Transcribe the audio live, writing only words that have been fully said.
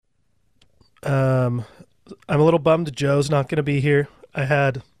I'm a little bummed Joe's not going to be here.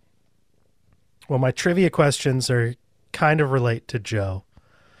 My trivia questions are kind of relate to Joe.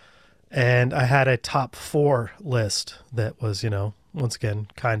 And I had a top 4 list that was, once again,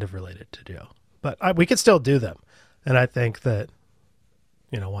 kind of related to Joe. But we could still do them. And I think that,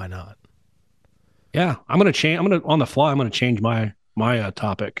 why not? Yeah, on the fly, I'm going to change my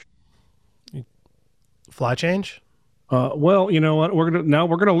topic. Fly change? Well, you know what? We're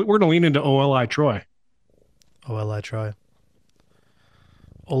gonna lean into OLI Troy. OLI Troy.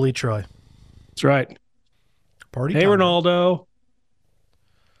 Oli Troy. That's right. Party Hey, time. Ronaldo.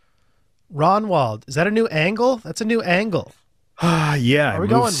 Ronwald. Is that a new angle? That's a new angle. Yeah. Are we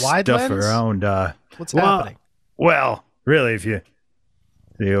going wide stuff lens? around? What's happening? Well, really, if you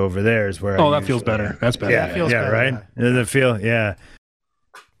see over there is where. Oh, that feels better. That's better. Yeah, feels better, right. yeah. Does it feel? Yeah.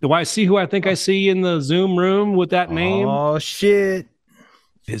 Do I see who I think I see in the Zoom room with that name? Oh shit!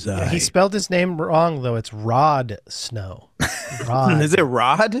 Yeah, he spelled his name wrong though. It's Rod Snow. Rod. Is it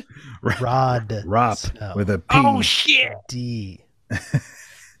Rod? Rod. Rop Snow. with a P. Oh shit! D.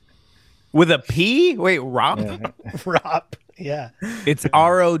 With a P? Wait, Rob? Yeah. Rob. Yeah. It's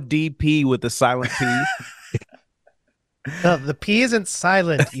RODP with a silent P. No, the P isn't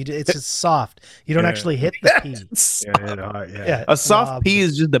silent. It's just soft. You don't actually hit the P. Yeah. A soft Rob. P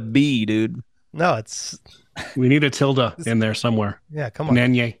is just a B, dude. No, it's We need a tilde in there somewhere. yeah. Come on.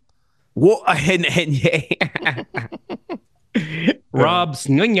 Nenye. What? Rob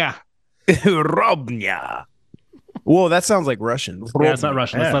Snunya. Robnya. Whoa, that sounds like Russian. Yeah, it's not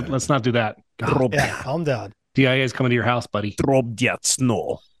Russian. Yeah. Let's not do that. God, Yeah, calm down. DIA is coming to your house, buddy. Robnya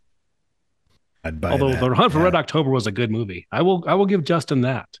snow. I'd buy Although that. The Hunt for Yeah. Red October was a good movie. I will give Justin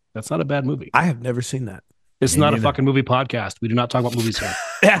that. That's not a bad movie. I have never seen that. It's Me not a neither. fucking movie podcast. We do not talk about movies here.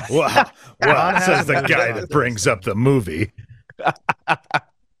 Wow. Ron has Says the a guy movie that brings up the movie.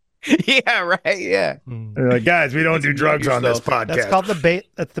 Yeah, right. Yeah. Mm. They're like, guys, we don't do drugs on this yourself. podcast. That's called the bait.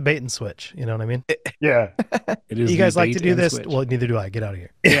 That's the bait and switch. You know what I mean? Yeah. It is You guys the like to bait do and this? switch. Well, neither do I. Get out of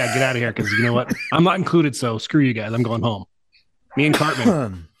here. Yeah, get out of here because you know what? I'm not included, so screw you guys. I'm going home. Me and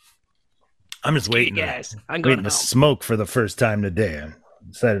Cartman. I'm just waiting. You guys, I'm going Waiting to home. smoke for the first time today. I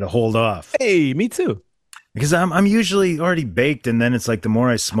decided to hold off Hey, me too. because I'm usually already baked, and then it's like the more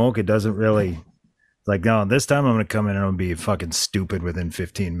I smoke, it doesn't really. It's like, no, this time I'm gonna come in and I'm gonna be fucking stupid within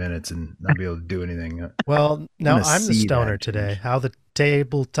 15 minutes and not be able to do anything. Well, now gonna I'm the see stoner that today. change. How the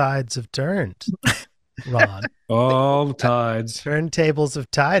table tides have turned, Ron. All the tides. Turntables have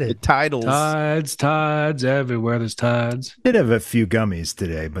The tided. titles. Tides everywhere. There's tides. Did have a few gummies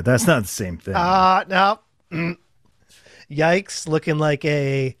today, but that's not the same thing. No. Yikes! Looking like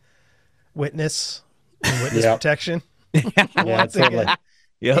a witness in witness Yep. protection. Yeah, Once totally. again.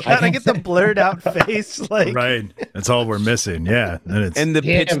 Yep. Gotta get the blurred out face. Like, Right, that's all we're missing. Yeah, and it's And the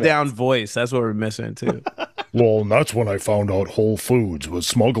Damn pitch it. down voice. That's what we're missing too. Well, and that's when I found out Whole Foods was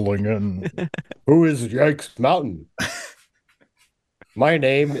smuggling in. Who is Yikes Mountain? My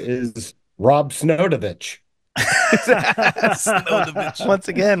name is Rob Snowdovich. Snowdovich. once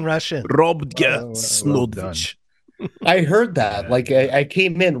again, Russian. Robnya well Snowdovich. I heard that. Like I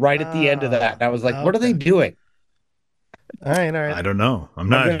came in right at the end of that, and I was like, "What are they doing?" All right, all right. I don't know. I'm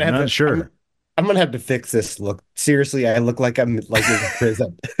gonna not. have I'm not to- sure. I'm gonna have to fix this look. Seriously, I look like I'm like in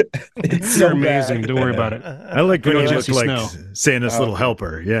prison. It's You're so amazing. bad. Don't worry about it. I like when Go you look Jesse like Snow. Santa's little Okay.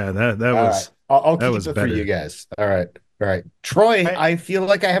 helper. Yeah, that All was. right. I'll that keep was it better. for you guys. All right. Troy, Right. I feel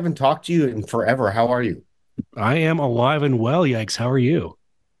like I haven't talked to you in forever. How are you? I am alive and well, yikes. How are you?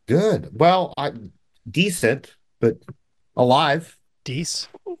 Good. Well, I decent, but alive. Dece.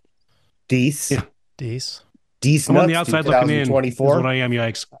 Decent. Dece. Decent. I'm on the outside looking in. Is 2024. what I am,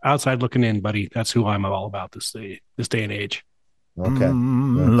 yikes. Outside looking in, buddy. That's who I'm all about this day and age. Okay.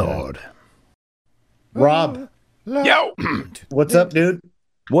 Mm, Lord. Rob, Yo, what's up, dude?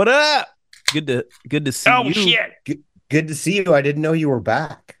 what up? Good to see you. Good to see you. I didn't know you were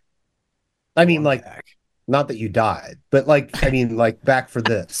back. I mean, like, Back. not that you died, but like, I mean, like, back for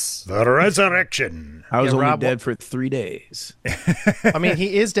this. The resurrection. I was Yeah, only Rob, dead for 3 days. I mean,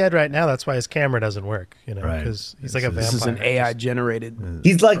 he is dead right now. That's why his camera doesn't work. You know, Right. because he's like a vampire. This is an AI generated.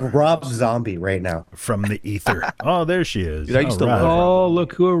 He's like Rob Zombie right now. From the ether. Oh, there she is. Dude, I used to All right. love- Oh,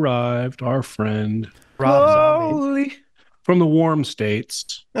 look who arrived. Our friend Rob Zombie. Holy. from the warm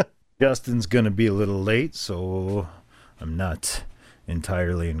states. Justin's going to be a little late, so I'm not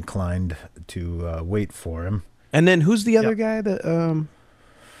entirely inclined to wait for him. And then who's the other guy that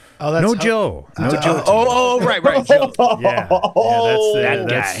Oh, that's No Joe. No Oh, Joe. right, Joe. Yeah, That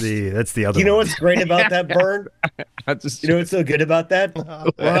that's the other You know one. what's great about that, Burn? I just You know what's so good about that,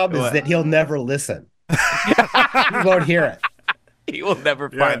 Rob, is What? that he'll never listen. He won't hear it. he will never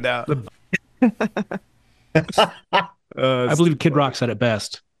find out. I believe Kid Rock said it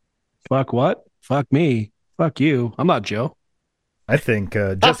best. Fuck what? Fuck me. Fuck you. I'm not Joe. I think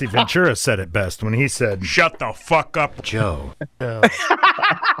Jesse Ventura said it best when he said, Shut the fuck up, Joe. No.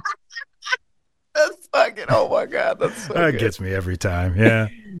 That's fucking. Oh my god, that's so That good. gets me every time. Yeah.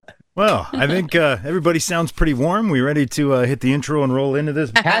 Well, I think everybody sounds pretty warm. We ready to hit the intro and roll into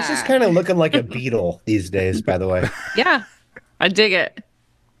this? Hash is kind of looking like a beetle these days, by the way. Yeah, I dig it.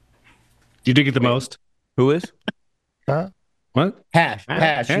 Do you dig it the most? Who is? Huh? What? Hash,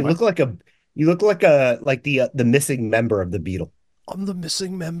 Hey, you what? look like the missing member of the Beetle. I'm the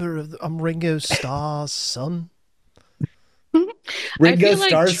missing member of I'm Ringo Starr's son. Ringo feel like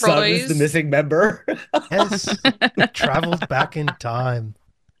Starr's son is Troy's- the missing member. Yes. Traveled back in time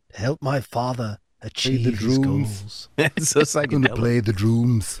to help my father achieve the his drums. goals. It's so psychedelic. the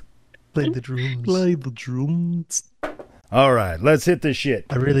drums. Played the drums. the drums. All right, let's hit this shit.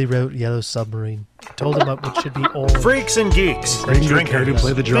 I really wrote Yellow Submarine. Told him it should be all. Freaks and geeks, Bring your drinkers, to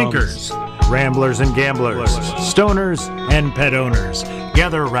play the drums. thinkers, ramblers and gamblers, stoners and pet owners.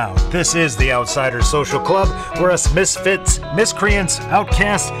 Gather around. This is the Outsiders Social Club, where us misfits, miscreants,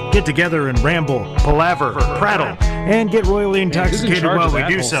 outcasts get together and ramble, palaver, prattle, and get royally intoxicated charge while of we that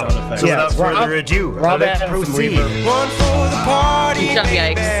do whole so. sound effect? So Yeah, without Rob- further ado, Rob let's Adams and proceed. Weaver. One for the party, Good job, big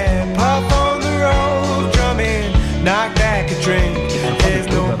yikes. band, puff on the road, drumming, knock back a drink. There's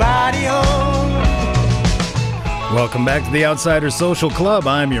nobody home. Welcome back to the Outsiders Social Club.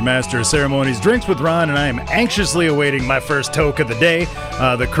 I'm your master of ceremonies, Drinks with Ron, and I am anxiously awaiting my first toke of the day.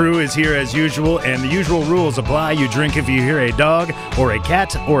 The crew is here as usual, and the usual rules apply. You drink if you hear a dog, or a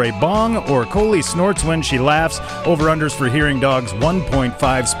cat, or a bong, or Coley snorts when she laughs. Over-unders for hearing dogs,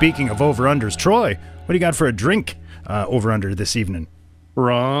 1.5. Speaking of over-unders, Troy, what do you got for a drink over-under this evening?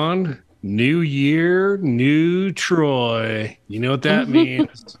 Ron, new year, new Troy. You know what that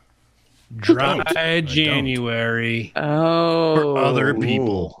means? Dry January Oh, for other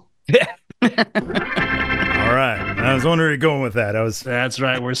people. All right. I was wondering where you're going with that. That's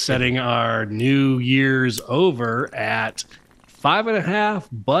right. We're setting our New Year's over at 5.5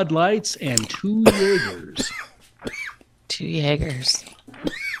 Bud Lights and 2 Jaegers. 2 Jaegers.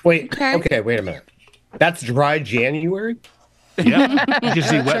 Wait, Okay. okay, wait a minute. That's dry January? Yeah, you can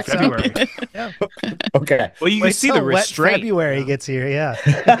see wet February. Okay. Well, you can Wait see till the wet restraint. February gets here, yeah.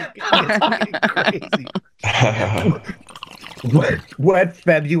 It's fucking crazy. Wet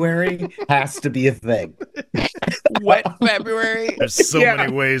February has to be a thing. Wet February. There's so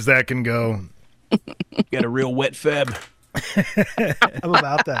many ways that can go. Got a real wet Feb. I'm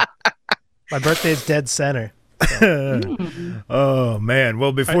about that. My birthday's dead center. Oh man!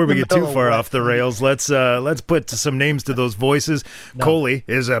 Well, before Right in we the get too middle of far wet off the rails, let's put some names to those voices. Coley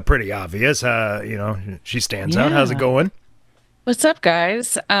is pretty obvious. She stands out. How's it Yeah. going? What's up,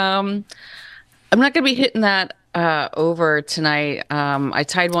 guys? I'm not gonna be hitting that over tonight. I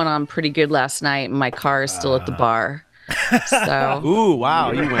tied one on pretty good last night, and my car is still at the bar. So Ooh,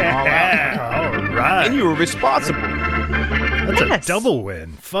 wow, you went all out. All right, And you were responsible. that's Yes. a double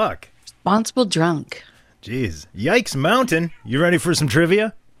win. Fuck. responsible drunk. Jeez. Yikes Mountain. You ready for some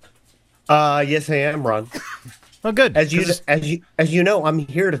trivia? Yes, I am, Ron. Oh, good. As you know, I'm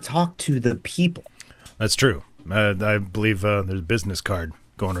here to talk to the people. That's true. I believe there's a business card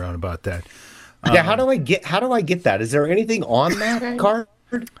going around about that. Yeah, how do I get that? Is there anything on that card?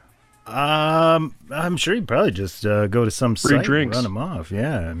 I'm sure you probably just go to some Free site drinks. and run them off.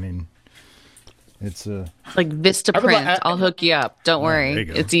 Yeah, I mean, it's Like Vista I would Print. like- I'll hook you up. Don't there you worry.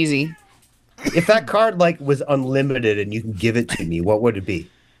 go. It's easy. If that card was unlimited and you can give it to me, what would it be?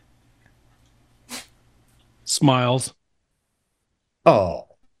 Smiles. Oh,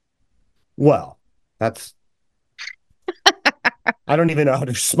 well, that's. I don't even know how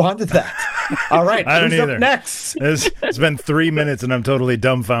to respond to that. All right, I don't who's either. up next? it's been 3 minutes and I'm totally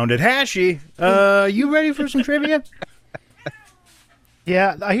dumbfounded. Hashy, you ready for some trivia?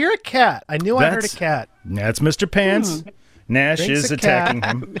 Yeah, I hear a cat. I knew I heard a That's- cat. That's Mr. Pants. Nash Drinks is a cat. attacking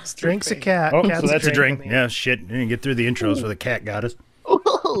him. Drinks a cat. Oh, Cat's so that's a drink. drinking. Yeah, shit. Didn't get through the intros where the cat got us.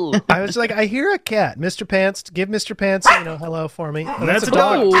 I was like, I hear a cat. Mr. Pants, give Mr. Pants, hello for me. Oh, That's a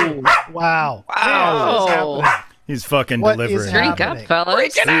dog. dog. Wow. Wow. He's fucking What delivering. is Drink happening? up,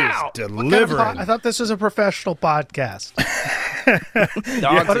 fellas. He's delivering. I thought this was a professional podcast.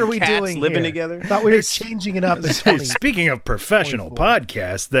 Dogs What are and we cats doing living here? together. I thought we were changing it up. As Hey, 20. speaking of professional 24.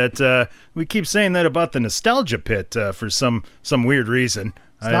 podcasts, that we keep saying that about the Nostalgia Pit for some weird reason.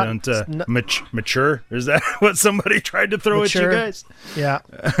 I not- don't it's not- mature. Is that what somebody tried to throw Mature. at you guys?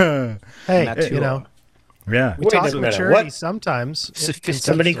 Yeah. Hey, Mature. Yeah. we Wait talk a minute, maturity what? sometimes.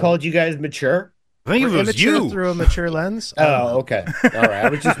 Somebody called you guys mature? I think it was immature you. through a mature lens. Oh, okay. All right. I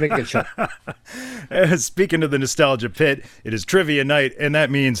was just making sure. Speaking of the Nostalgia Pit, it is trivia night, and that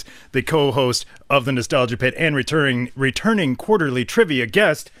means the co-host of the Nostalgia Pit and returning quarterly trivia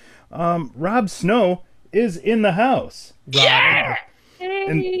guest, Rob Snow, is in the house. Yeah.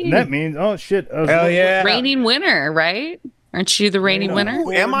 And that means, oh shit! Hell yeah. Reigning winner, right? Aren't you the reigning winner?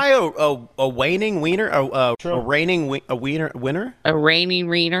 Ooh, am I a waning wiener? A reigning winner? A reigning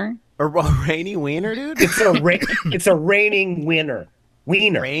wiener? A reigning wiener, dude? It's a raining winner.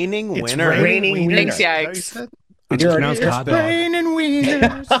 Wiener. Raining It's winner. raining Thanks, wiener. yikes. It's You're- pronounced it's hot dog. raining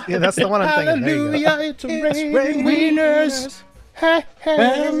wieners. Yeah, that's the one I'm thinking. There you go. It's raining wieners.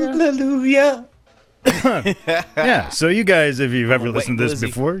 Hallelujah. Yeah, so you guys, if you've ever listened to this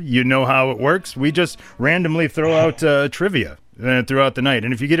before, you know how it works. We just randomly throw out trivia throughout the night.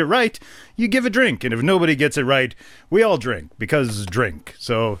 And if you get it right, you give a drink. And if nobody gets it right, we all drink because drink.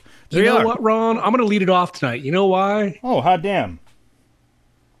 So there You you know are. what, Ron? I'm going to lead it off tonight. You know why? Oh, hot damn.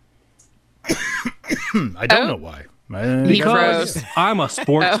 I don't know why. Because I'm a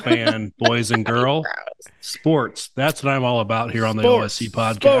sports fan, boys and girls. Sports. That's what I'm all about here on the OSC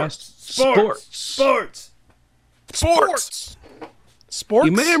podcast. Sports. Sports.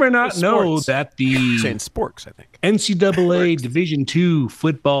 You may or may not know Sports. that the Saying sporks, I think. NCAA Division II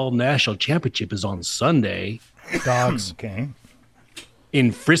Football National Championship is on Sunday Dogs. Okay.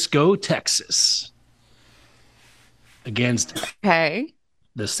 in Frisco, Texas, against Okay.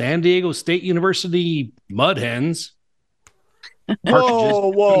 the San Diego State University Mud Hens.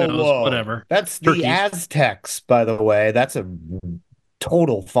 Whoa, Who knows? Whatever. That's the Turkeys. Aztecs, by the way. That's a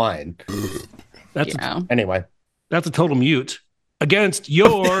total fine. That's Yeah. Anyway. that's a total mute against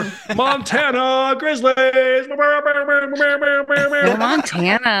your Montana Grizzlies.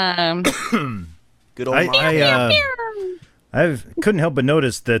 Montana. Good old I couldn't help but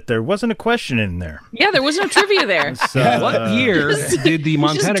notice that there wasn't a question in there. Yeah, there was no trivia there. So, What year did the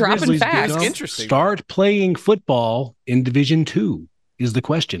Montana dropping Grizzlies facts. That's interesting. start playing football in Division II? Is the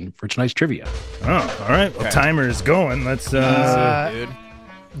question for tonight's trivia. Oh, all right. Well, timer is going. Let's. dude.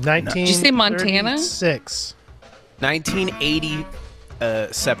 1936. Did you say Montana?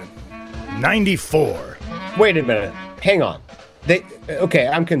 1987. 94. Wait a minute. Hang on. Okay,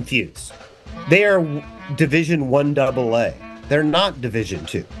 I'm confused. They are Division 1 AA. They're not Division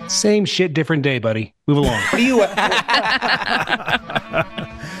 2. Same shit, different day, buddy. Move along. What do you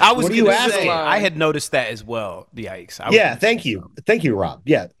I was What are you going to asking? say, I had noticed that as well. Yikes. Yeah, thank you. Thank you, Rob.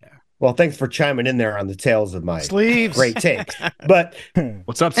 Yeah. Well, thanks for chiming in there on the tails of my Sleeves. great take. But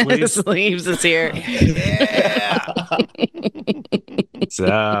What's up, Sleeves? Sleeves is here. Yeah. What's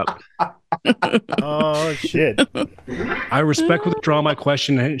up? Oh, shit. I respectfully withdraw my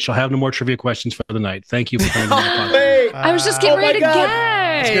question and shall have no more trivia questions for the night. Thank you for coming to my podcast. hey, I was just getting Oh my ready to God. guess.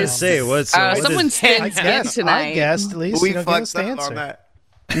 I was going to say, what's. Someone's I skin guessed. I tonight. guessed. At least We you don't give us fucked the up answer. on that.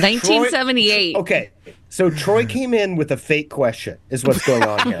 1978. okay. So Troy came in with a fake question, is what's going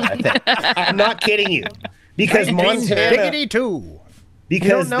on here, I think. I'm not kidding you. Because Montana, Diggity 2.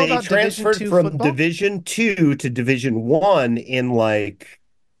 because know they about Division transferred II from football? Division 2 to Division 1 in like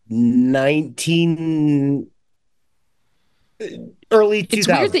early 2000s. It's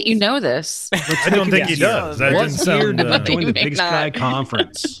weird that you know this. I don't think he does. That What didn't year sound. did they join the Maybe Big Sky not.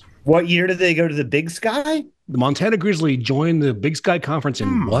 Conference? What year did they go to the Big Sky? The Montana Grizzly joined the Big Sky Conference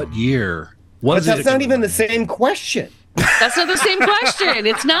in what year? But Was that's it? not even the same question. That's not the same question.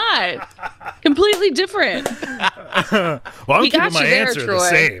 It's not. Completely different. Well, I'm He got keeping my you there, answer the Troy.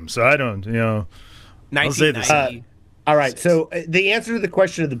 same, so I don't, I'll say this. 1990. All right. So the answer to the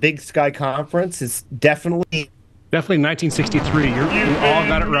question of the Big Sky Conference is definitely Definitely 1963. You all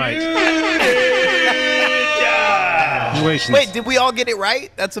got it right. Congratulations. Wait, did we all get it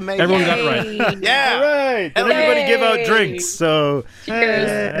right? That's amazing. Everyone got it right. Yeah. All right. Then everybody give out drinks. So Cheers.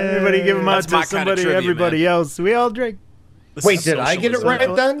 everybody give them out That's my to kinda somebody, trivia, everybody else. We all drink. This Wait, is did I get it socialism.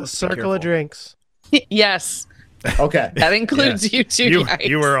 right then? The circle Careful. of drinks. Yes. Okay. That includes you too. You, Yikes.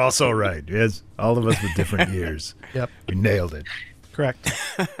 you were also right. Yes, all of us with different years. Yep. You nailed it. Correct.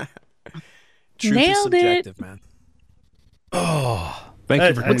 Truth is Nailed it. subjective, man. Thank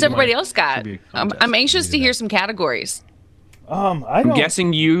you for What's coming everybody to my else got? trivia I'm contest. anxious to hear some categories. I I'm don't.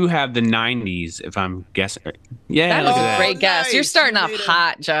 guessing you have the 90s, if I'm guessing. Yeah, That look is at a that. great guess. nice. You're starting You off made a-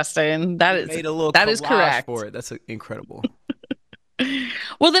 hot, Justin. That Made a little is collage correct. for it. That's incredible.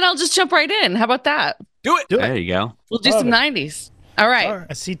 Well, then I'll just jump right in. How about that? Do it. There you go. We'll do Love some it. 90s. All right. All right.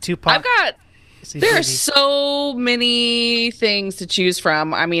 I see Tupac. I've got. I see There are Biggie. so many things to choose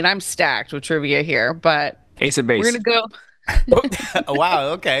from. I mean, I'm stacked with trivia here, but Ace of base. we're gonna go. Oh, wow.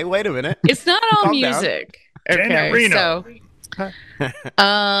 Okay. Wait a minute. It's not all Calm down. music. Janet Okay, Reno. so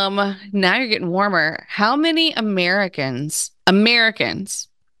Now you're getting warmer. How many Americans,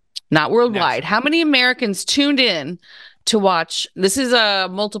 not worldwide, how many Americans tuned in to watch? This is a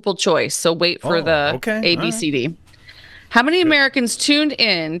multiple choice, so wait for the A, B, C, D. How many Americans tuned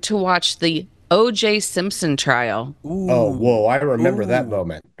in to watch the O.J. Simpson trial? Ooh. Oh, whoa! I remember that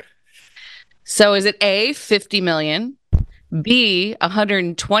moment. So is it A, 50 million, B,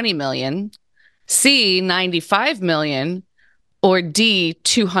 120 million, C, 95 million, or D,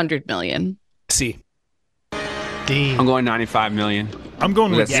 200 million? C. D. I'm going 95 million. I'm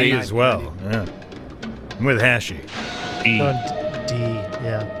going with C D as well. Yeah. I'm with Hashi. D.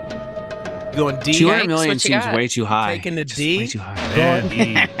 Yeah. Going D. 200 million seems way too high. Taking the D. Way too high. Yeah,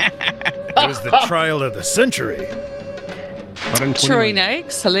 D. It was the trial of the century. Troy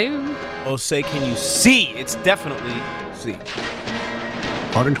Nikes, hello. Oh, say, can you see? It's definitely C.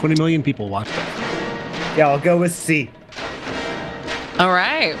 120 million people watched it. Yeah, I'll go with C. All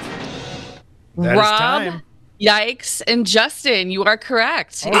right. That is Rob, time. Yikes, and Justin, you are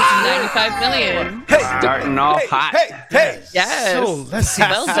correct. It's 95 million. Starting off hot. Hey. Yes. So let's see.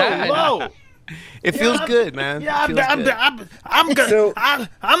 Well done. Low. It feels good, man. Yeah, It feels good.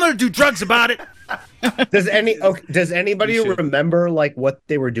 I'm gonna do drugs about it. Does anybody remember like what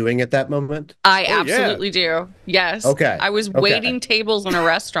they were doing at that moment? I absolutely do. Yes. Okay. I was waiting tables in a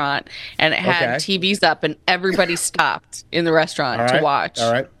restaurant and it had TVs up and everybody stopped in the restaurant to watch.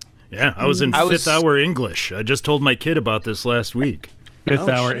 All right. Yeah, I was in fifth hour English. I just told my kid about this last week. Fifth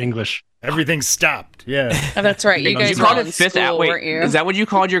hour English. Everything stopped. Yeah. Oh, that's right. You guys called were it in fifth school, hour. weren't Wait, you? is that what you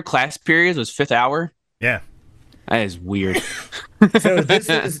called your class periods? Was fifth hour? Yeah. That is weird. So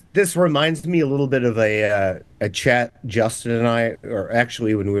this reminds me a little bit of a chat Justin and I, or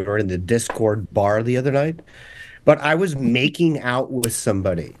actually when we were in the Discord bar the other night. But I was making out with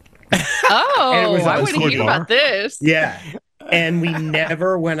somebody. Oh, And it was I on want to hear Discord about this. Yeah. And we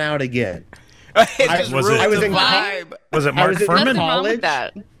never went out again. Was it vibe. Was it Mark I was in Furman? Nothing wrong with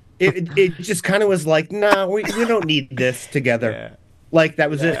college. that. It just kind of was like, no, we don't need this together. Yeah. Like that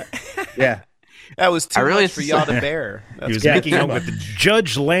was it. Yeah. That was too really much for y'all to bear. He was Yeah, making too out much. with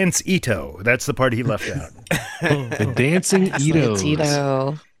Judge Lance Ito. That's the part he left out. The dancing Etos.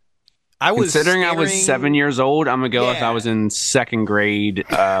 Tito. I was Considering I was staring- 7 years old, I'm gonna go if Yeah. I was in second grade,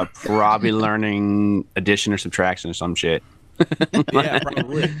 probably learning addition or subtraction or some shit. Yeah,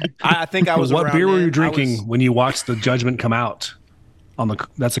 probably. I think I was. What around beer were then. you I drinking was- when you watched the judgment come out?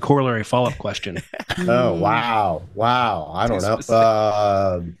 That's a corollary follow-up question. Oh wow. I don't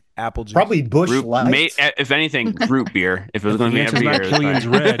know. Apple juice. Probably Bush Lights. If anything, root beer. If it was going to The be answer's every not year, it's Killian's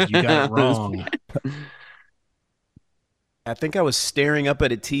fine. Red. You got it wrong. I think I was staring up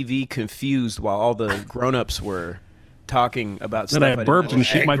at a TV, confused, while all the grown-ups were talking about Then stuff. I burped and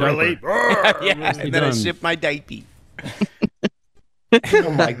shit my Angrily. diaper. Yeah, and then I done. shipped my diaper. Oh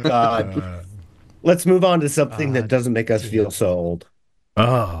my god. Let's move on to something that doesn't make us feel so old.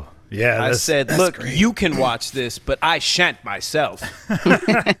 Oh, yeah. I said, that's "Look, great. you can watch this, but I shan't myself.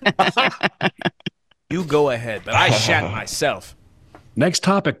 You go ahead, but I shan't myself." Next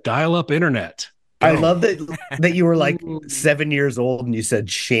topic, dial-up internet. I love that you were like 7 years old and you said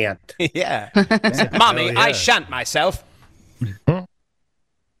shan't. Yeah, Mommy, Hell yeah. I shan't myself.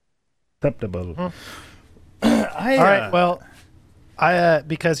 acceptable. All right. Well, I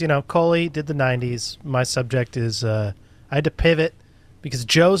because Coley did the '90s. My subject is I had to pivot because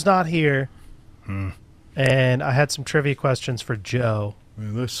Joe's not here, and I had some trivia questions for Joe.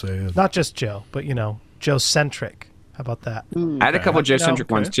 Let's say it. Not just Joe, but Joe centric. How about that? I had a couple of Joe-centric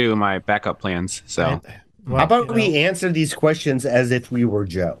okay. ones too in my backup plans. So Well, How about we answer these questions as if we were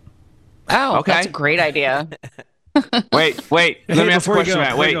Joe? Oh, Okay. that's a great idea. wait. Let me ask a before you question. go,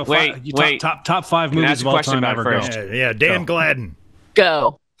 Matt. before you Wait. go, top five Can I movies ask of a all question time about ever. it first? Go. Yeah, Dan Gladden.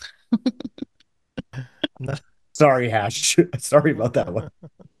 Go. Sorry, Hash. Sorry about that one.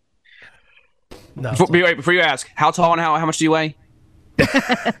 No, Before you ask, how tall and how much do you weigh? Still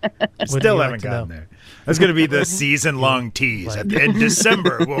you haven't like to gotten know? there. That's going to be the season-long tease. In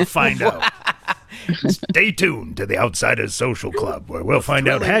December, we'll find out. Stay tuned to the Outsiders Social Club, where we'll find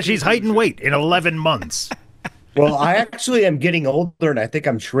out Hashy's height and weight in 11 months. Well, I actually am getting older and I think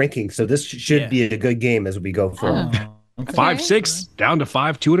I'm shrinking, so this should be a good game as we go forward. 5'6" down to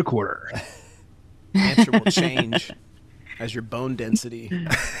 5'2 1/4. Answer will change as your bone density,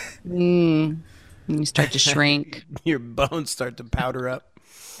 You start to shrink. your bones start to powder up.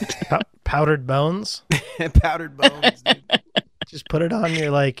 powdered bones. Powdered bones. Dude. Just put it on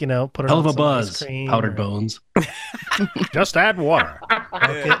your put it Hell on of a some ice buzz, cream powdered or- bones. Just add water.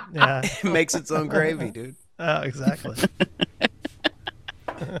 Yeah. It makes its own gravy, dude. Oh, exactly.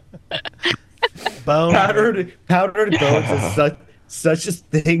 Bone. Powdered bones is such a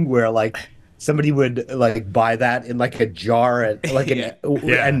thing where like somebody would like buy that in like a jar at like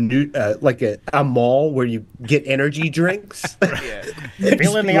like a mall where you get energy drinks.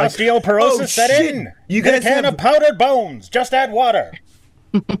 Feeling the osteoporosis set in? You Get a guys can have of powdered bones. Just add water.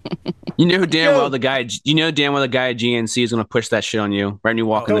 You know damn well the guy at GNC is going to push that shit on you right when you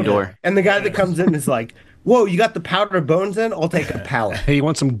walk in the door. And the guy that comes in is like, "Whoa, you got the powdered bones in? I'll take a pallet." Hey, you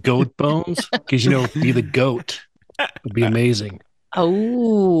want some goat bones? Because be the goat. It'd be amazing.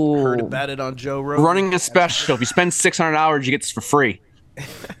 Oh, Heard about it on Joe Rogan. Running a special. If you spend $600, you get this for free.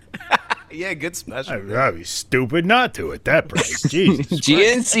 Yeah, good special. I'd be stupid not to at that price. Jesus.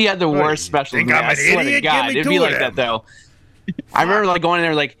 GNC had the worst specials. Think Man. I'm I an swear to idiot? God, Give me it'd be two like of that them. though. I remember like going in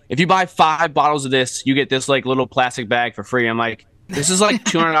there like, if you buy 5 bottles of this, you get this like little plastic bag for free. I'm like, this is like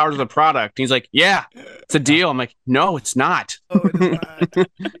 $200 of the product. He's like, yeah, it's a deal. I'm like, no, it's not.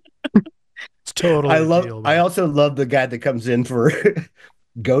 It's totally. I also love the guy that comes in for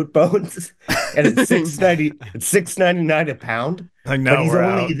goat bones, and it's $6.99 a pound. Like now but he's we're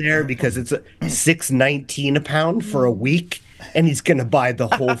only out. there because it's $6.19 a pound for a week, and he's gonna buy the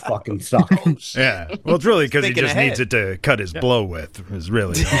whole fucking stock. Yeah. Well, it's really because he Thinking just ahead. needs it to cut his blow with. Is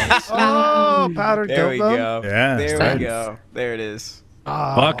really. Oh, powdered There goat we bone. go. Yeah, There right. we go. There it is.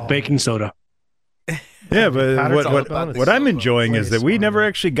 Oh. Fuck baking soda. Yeah, but Powdered's all what about what I'm enjoying way is that we smarter. never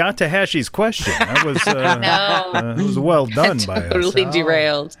actually got to Hashy's question. That was No. it was well done by us. totally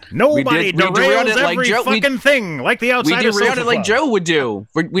derailed. Nobody We derailed derails it like every Joe- we- fucking thing like the We outside derailed it like Joe would do.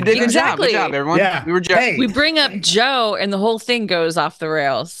 We did a good job. Exactly. Good job, everyone. Yeah. We were Joe. Hey, We bring up Joe, and the whole thing goes off the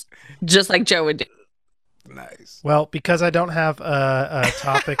rails, just like Joe would do. Nice. Well, because I don't have a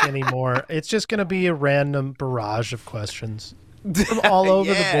topic anymore, it's just going to be a random barrage of questions from all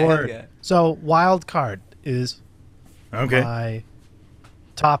over Yeah, the board. yeah. So, wild card is Okay. my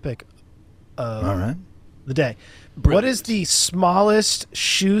topic of All right. the day. What is the smallest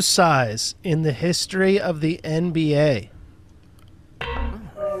shoe size in the history of the NBA?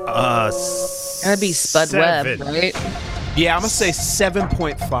 That'd be Spud Webb, 7. right? Yeah, I'm gonna say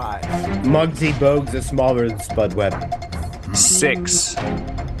 7.5. Muggsy Bogues is smaller than Spud Webb. 6.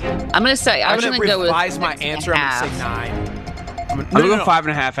 I'm gonna say I'm I'm gonna gonna go with revise my 6.5. answer. I'm gonna say 9. I'm gonna go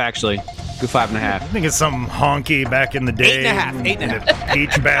 5.5 actually. Go 5.5. I think it's some honky back in the day. 8.5, 8.5. in a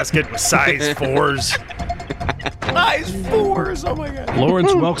peach basket with size 4s. Size 4s. Oh my god.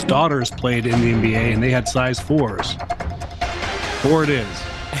 Lawrence Welk's daughters played in the NBA, and they had size 4s. 4 it is.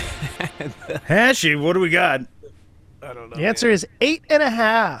 Hashy, what do we got? I don't know. The answer is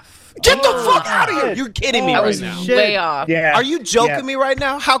 8.5. Get the fuck out of here! You're kidding me I right was now. way off. Yeah. Are you joking Yeah. me right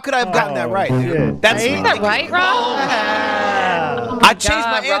now? How could I have gotten that right, dude? shit. That's Is that right, Rob? I changed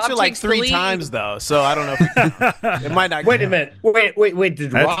my God, answer Rob like takes the 3 lead. times though, so I don't know. It might not. Wait a minute. Wait.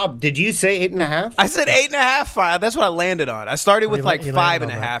 That's- Did you say 8.5? I said 8.5. 5. That's what I landed on. I started with You like landed 5 on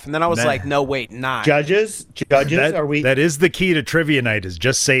and a that. half, and then I was Nah. like, no, wait, 9. Judges, are we? That is the key to trivia night, is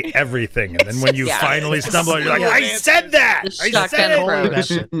just say everything. And then when you Yeah. finally stumble, you're like, Yeah. I said that! The I shotgun said it! approach.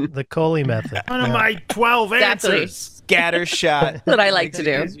 Coley method. The Coley method. One of my 12 Exactly. answers. Scatter shot. That's what I like to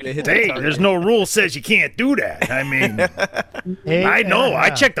do. Easier to hit the Hey, target. there's no rule says you can't do that. I mean, I know.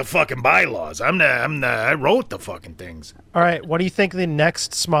 I 8.5. checked the fucking bylaws. I wrote the fucking things. All right. What do you think the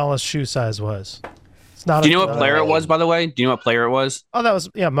next smallest shoe size was? It's not. Do you know what player it was, by the way? Do you know what player it was? Oh, that was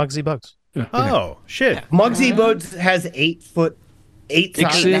Muggsy Bogues. Oh, shit. Muggsy Bogues has 8 foot 8 Eight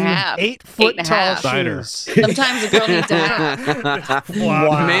size. and a half. 8 foot Eight and a tall half. Cider. shoes. Sometimes a girl needs a half.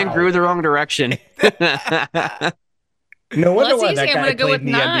 Wow. The man grew the wrong direction. No wonder Well, why that's that easy. I'm guy gonna go played with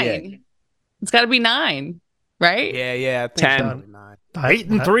in the NBA. 9. It's got to be 9, right? Yeah. I think 10. probably 9. 8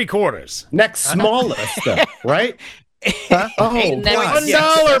 3/4. Next smallest, though, right? Oh, Eight and a half.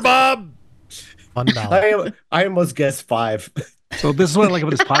 $1, Bob. $1. I almost guessed 5. So this is what I like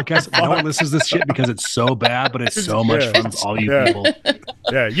about this podcast. No one listens to this shit because it's so bad, but it's so much fun for all you Yeah. people.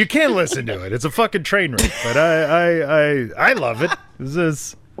 Yeah, you can listen to it. It's a fucking train wreck, but I love it.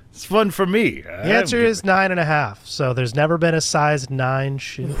 It's fun for me. The answer is 9.5. So there's never been a size 9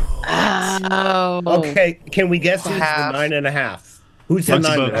 shoe. Oh. Okay, can we guess who's the Half. 9.5? Who's the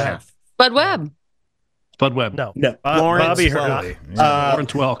Muggsy 9.5? Spud Webb. Spud Webb. No. No. Lawrence Bobby Welk. Hurley,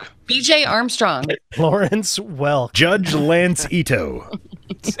 Lawrence Welk. BJ Armstrong. Lawrence Welk. Judge Lance Ito.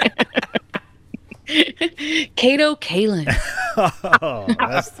 Kato Kalin. Oh,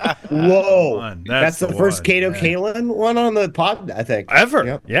 that's Whoa. one. That's the first one, Kato yeah. Kalin one on the pod, I think. Ever.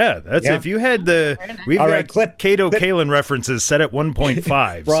 Yep. Yeah, that's Yeah. if you had the we've All got right, clip- Cato clip- Kalin references set at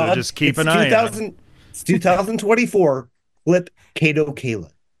 1.5. So Rob, just keep it's an eye on it. It's 2024. Clip Kato Kalin.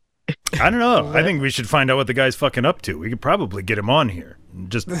 I don't know. I think we should find out what the guy's fucking up to. We could probably get him on here.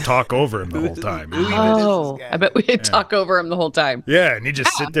 just talk over him the whole time. Oh, I bet we could talk over him the whole time. Yeah, and he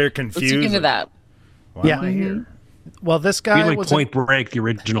just sit there Let's confused. look into that. Why Yeah. am I here? Well, this Be guy like was Point Break, the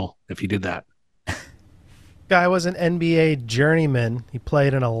original, if he did that. an NBA journeyman. He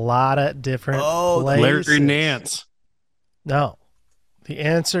played in a lot of different places. Larry Nance. No. The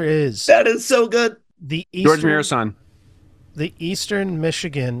answer is That is so good. the George Eastern, Miro's son. the Eastern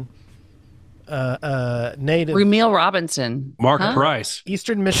Michigan native. Remil Robinson. Mark Huh? Price.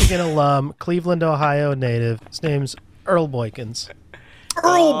 Eastern Michigan alum, Cleveland, Ohio native. His name's Earl Boykins.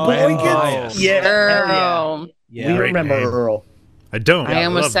 Earl Bias. Boykins. Yeah. hell Earl. yeah. Yeah. We remember name. Earl. I don't. I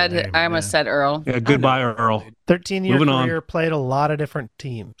almost love the said name, I almost said Earl. Yeah, goodbye, Earl. 13-year Moving on. career, played a lot of different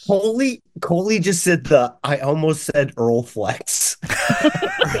teams. Coley just said I almost said Earl Flex.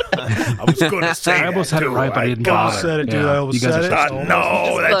 I was going to say I almost had it too. right, but I didn't almost bother. said it, dude. Yeah, I almost you guys said are it. so- No,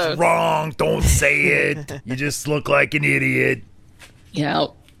 Just that's close. wrong. Don't say it. You just look like an idiot. Yeah.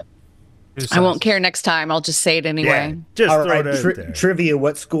 Who I won't says? care next time. I'll just say it anyway. Yeah, just All throw right, it out there. trivia.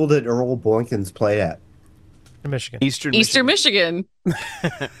 What school did Earl Boykins play at? Michigan. Eastern Michigan.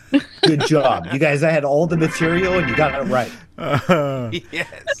 Good job. You guys, I had all the material and you got it right. Yes.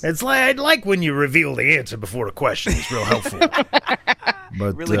 It's like I like when you reveal the answer before the question. It's real helpful.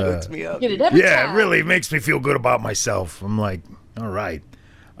 But Really hooks me up. Get it every yeah, time. it really makes me feel good about myself. I'm like, all right.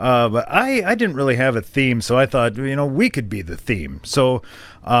 But I didn't really have a theme, so I thought, we could be the theme. So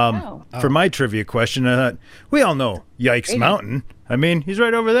for my trivia question, I thought, we all know Yikes Mountain. I mean, he's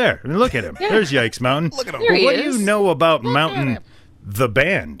right over there. I mean, look at him. There's Yikes Mountain. Look at him. There he What do is. you know about Look at Mountain, him. the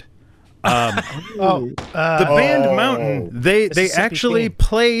band? Oh, The band Mountain, they Mississippi actually King.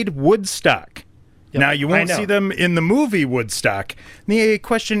 played Woodstock. Yep, Now, you won't I know. see them in the movie Woodstock. The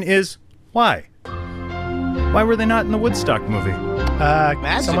question is, why? Why were they not in the Woodstock movie?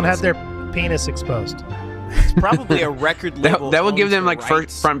 someone had their penis exposed. It's probably a record label. That would give owns them the like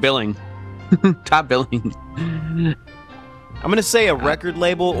rights. front billing, top billing. I'm gonna say a record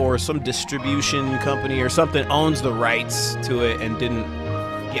label or some distribution company or something owns the rights to it and didn't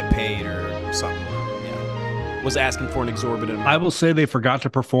get paid or something. Yeah. Was asking for an exorbitant. I will say they forgot to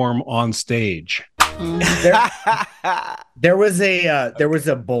perform on stage. There was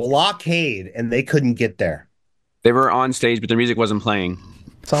a blockade and they couldn't get there. They were on stage, but their music wasn't playing.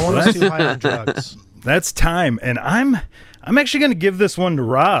 Someone was too high on drugs. That's time, and I'm actually going to give this one to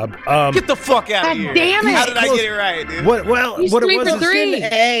Rob. Get the fuck out God of here! damn it. How did I get it right, dude? He's what it 3 was for is 3.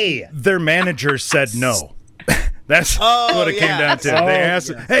 A. their manager said no. That's what it came down to. Oh, They asked,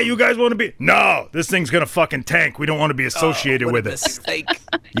 yeah. "Hey, you guys want to be?" No, this thing's gonna fucking tank. We don't want to be associated What a with it. mistake.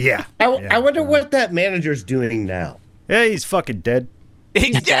 Yeah. I wonder what that manager's doing now. Yeah, he's fucking dead.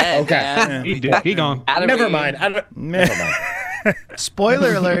 He's dead. Okay. Yeah. He did. He gone. Out of Never reach. mind. Never mind.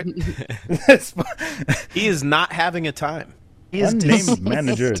 Spoiler alert. He is not having a time. He is Unnamed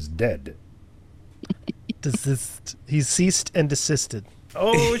manager is dead. He's ceased and desisted.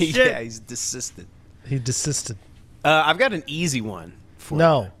 Oh shit! Yeah, he's desisted. He desisted. I've got an easy one. For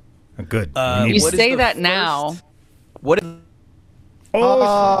No. Good. You. You What is say the that first- now. What? Is,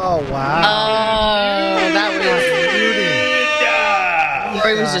 Oh, wow. That was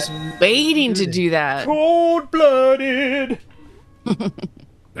Roy was just waiting to do that. Cold-blooded.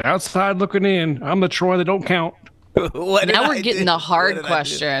 Outside looking in. I'm the Troy that don't count. what did Now I we're getting do? the What hard did I do?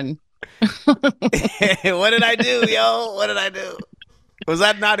 question. What did I do, yo? What did I do? Was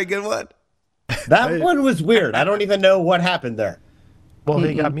that not a good one? That one was weird. I don't even know what happened there. Well,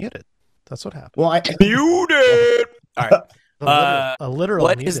 he got muted. That's what happened. Well, Muted. All right. A literal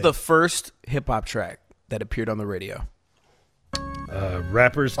What muted. is the first hip hop track that appeared on the radio?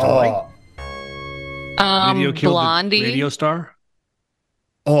 Rappers delight. Video killed Blondie. the radio star.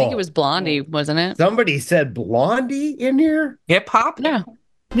 I think it was Blondie, wasn't it? Somebody said Blondie in here. Hip hop? Yeah.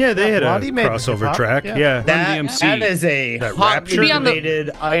 Yeah, they had a Blondie made crossover hip-hop, track. yeah. Yeah. That, DMC. that is a That hotly Rapture? Be on the- debated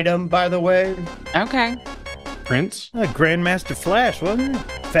item, by the way. Okay. Prince. Grandmaster Flash, wasn't it?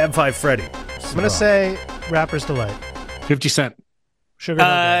 Fab Five Freddy. I'm going to say Rapper's Delight. 50 Cent. Sugar No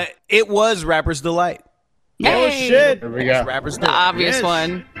Doubt. It was Rapper's Delight. Oh Hey. shit! There we It was go. Rapper's The Delight. obvious Yes.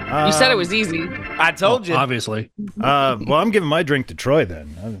 one. You said it was easy. I told you. Obviously. Well, I'm giving my drink to Troy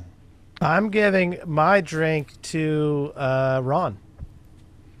then. I'm giving my drink to Ron.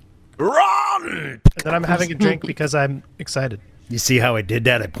 Ron. And then I'm having a drink because I'm excited. You see how I did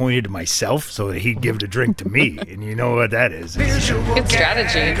that? I pointed to myself so that he'd give the drink to me, and you know what that is. Good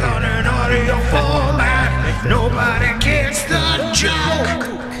strategy. Nobody gets the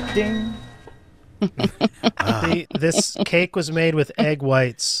joke. Ding. This cake was made with egg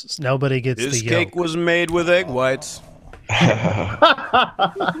whites. So nobody gets This the yolk. cake was made with egg whites.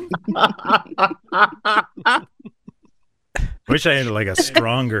 Wish I had like a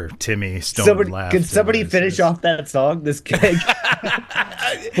stronger Timmy Stone laugh. Can somebody finish off that song? This keg.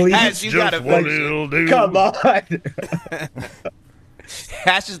 Please. Hash, you gotta what finish it. it'll do. Come on.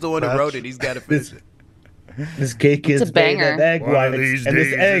 Hash is the one who wrote it. He's got to finish it. This cake It's is a banger. made of egg One of whites, these and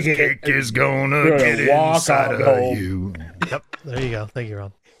days, this egg this cake is gonna gonna get walk inside on of home. you. Yep. There you go. Thank you,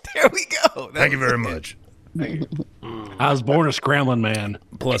 Ron. There we go. That Thank you was very it. much. I was born a scrambling man.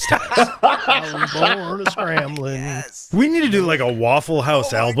 Plus tax. I was born a scrambling. We need to do like a Waffle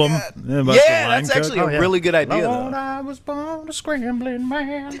House album. About the line Yeah, that's cook. actually Oh, a yeah. really good idea. Lord, Though. I was born a scrambling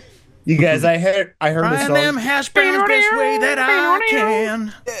man. You guys, I heard the Frying them song. hash browns best way that I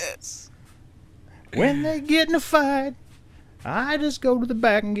can. Yes. When they get in a fight, I just go to the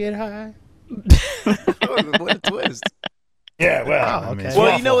back and get high. What a twist. Yeah, well, Oh, okay. it's Well,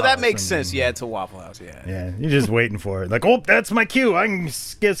 you Waffle know, that House, makes and- sense. Yeah, it's a Waffle House. Yeah. Yeah, you're just waiting for it. Like, oh, that's my cue. I can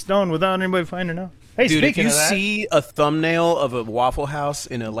get stoned without anybody finding out. Hey, Dude, if speaking you of that, see a thumbnail of a Waffle House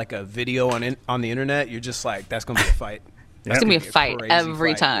in a video on the internet, you're just like, that's gonna be a fight. It's gonna be a fight crazy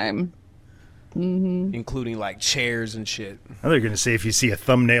every fight. time. Including like chairs and shit. they're gonna say if you see a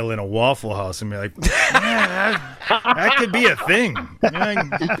thumbnail in a Waffle House and be like, yeah, that could be a thing.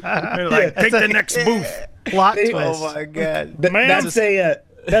 They're like, take the next booth. Plot Hey, twist. my god. Man,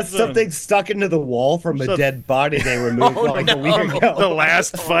 That's something stuck into the wall from a So- dead body they removed like a week ago. The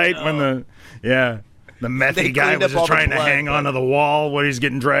last fight when the methy They guy cleaned was up all just the trying to blood, hang but- onto the wall when he's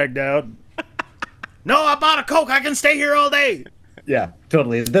getting dragged out. No, I bought a Coke. I can stay here all day. Yeah,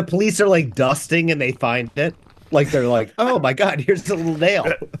 totally. The police are like dusting and they find it. Like they're like, oh my god, here's a little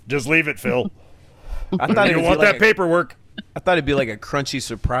nail. Just leave it, Phil. I You thought don't want that paperwork. I thought it'd be like a crunchy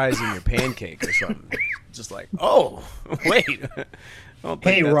surprise in your pancake or something. Just like, oh, wait. I don't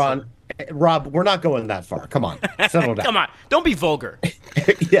think Hey, that's Ron, Rob, we're not going that far. Come on, settle down. Come on, don't be vulgar.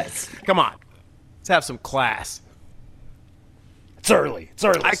 Yes. Come on, let's have some class. It's early. It's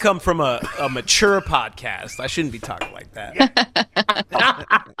early. I come from a mature podcast. I shouldn't be talking like that.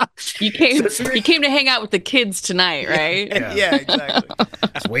 You came to hang out with the kids tonight, right? Yeah, exactly.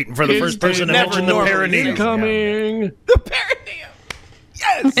 was waiting for the first person to never mention the normally perineum. Incoming. The perineum.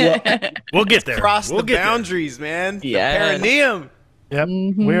 Yes. We'll get there. Cross we'll the get there. boundaries, man. Yes. The perineum.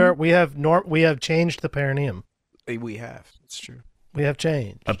 Yep. We have changed the perineum. We have. It's true. We have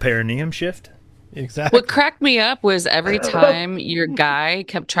changed. A perineum shift? Exactly. What cracked me up was every time your guy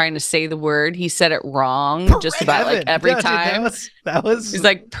kept trying to say the word, he said it wrong just about like every Yeah, dude, time. that was He's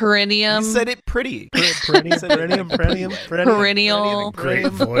like perineum, You said it pretty. perennial. Great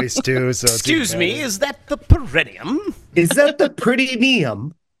voice, too. So Excuse me, is that the perineum? Is that the pretty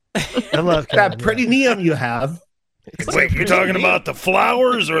neum? I love That pretty neum you have? Wait, you talking about the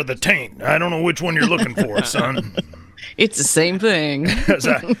flowers or the taint? I don't know which one you're looking for, son. It's the same thing. 'Cause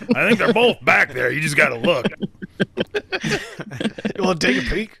I think they're both back there. You just got to look. You want to take a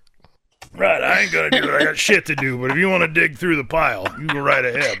peek? Right, I ain't going to do it. I got shit to do. But if you want to dig through the pile, you go right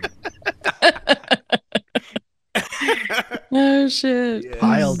ahead. Oh shit!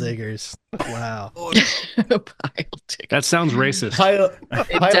 Pile diggers. Wow. Pile diggers. That sounds racist.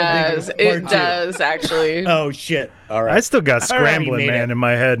 It does. It does actually. Oh shit! All right. I still got All right, you Scrambling made Man it. in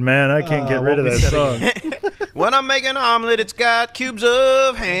my head, man. I can't get rid of what that we song. When I make an omelet, it's got cubes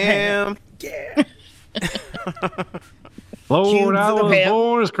of ham. Lord, Cubes I of the was ham.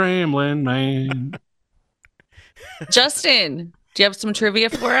 born a scrambling man. Justin, do you have some trivia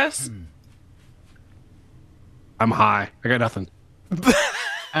for us? I'm high. I got nothing.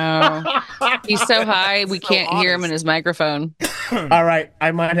 Oh, he's so high we can't hear him in his microphone. All right.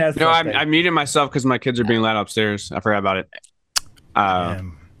 I might have. No, something. I muted myself because my kids are being loud upstairs. I forgot about it.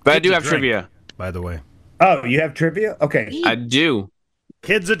 Damn. But I Kids do a have drink, trivia. By the way. Oh, you have trivia? Okay. I do.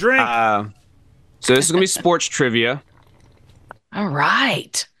 Kids a drink. So this is gonna be sports trivia. All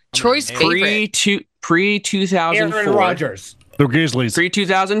right, Troy's favorite. Pre 2004. Aaron Rodgers. The Grizzlies. Pre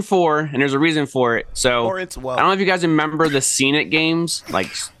 2004, and there's a reason for it. So Or it's well. I don't know if you guys remember the Scene It games. Like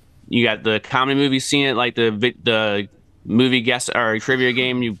you got the comedy movie Scene It, like the movie guess or trivia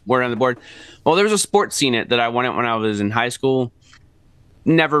game. You were on the board. Well, there was a sports Scene It that I won it when I was in high school.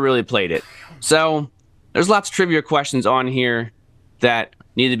 Never really played it. So there's lots of trivia questions on here that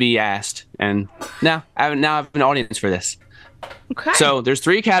need to be asked, and now I have an audience for this. Okay. So there's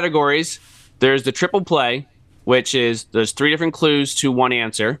 3 categories. There's the triple play, which is there's 3 different clues to one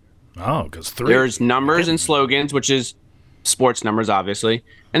answer. Oh, because 3. There's numbers and slogans, which is sports numbers, obviously.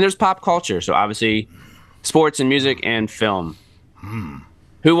 And there's pop culture, so obviously sports and music and film.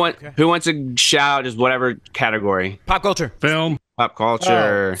 Who wants a shout out just whatever category? Pop culture. Film. Pop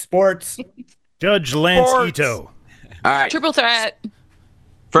culture. Oh, sports. Judge Lance Sports. Ito. All right. Triple threat.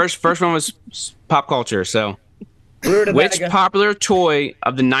 First one was pop culture. So Which popular toy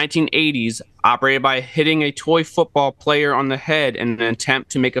of the 1980s operated by hitting a toy football player on the head in an attempt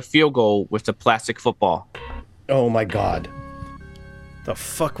to make a field goal with the plastic football? Oh my God. The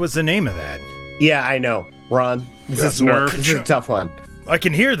fuck was the name of that? Yeah, I know. Ron, this is a tough one. I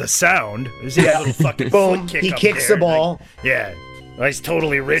can hear the sound. There's a little fucking boom. foot kick He up kicks there. the ball. Like, yeah. He's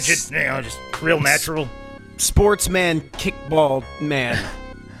totally rigid. Just real natural. Sportsman kickball man.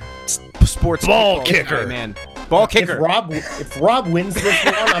 Sports Ball kickball kicker. guy, man. Ball kicker. If Rob wins this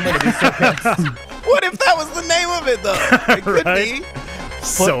one, I'm going to be so pissed. What if that was the name of it, though? It could Right? be.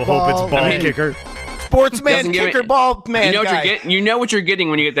 So hope it's ball kicker. Sportsman Doesn't give kicker it- ball man. You know what guy. you're getting. You know what you're getting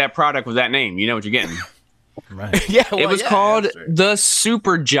when you get that product with that name. You know what you're getting. Right. Yeah, It was called the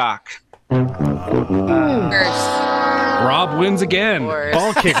Super Jock. Rob wins again.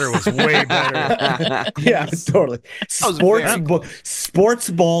 Ball kicker was way better. Yeah, totally. Sports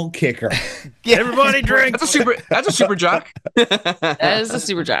ball kicker. Yeah. Everybody drink. That's a Super Jock. That is a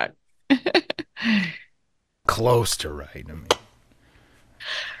super jock. Close to right. I mean,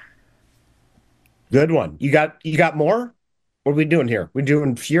 Good one. You got more? What are we doing here? We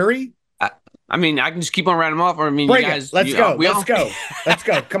doing Fury? I mean, I can just keep on writing them off. Or I mean, Bring you guys. it. Let's you- go. we Let's all- go. Let's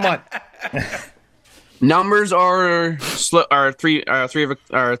go. Come on. Numbers are three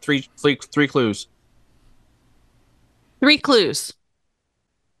clues. 3 clues.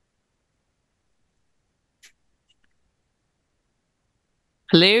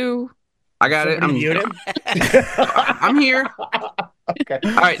 Hello. I got it. Somebody mute him? I'm here. Okay.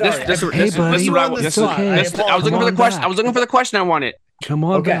 All right. This is what I on the this- spot. this- I was looking for the question. I was looking for the question I wanted. Come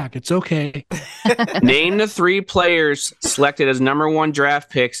on Okay. back. It's okay. Name the 3 players selected as number 1 draft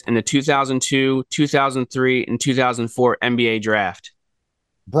picks in the 2002, 2003, and 2004 NBA draft.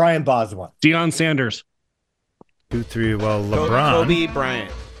 Brian Boswell. Deion Sanders. 2, 3. Well, LeBron. Kobe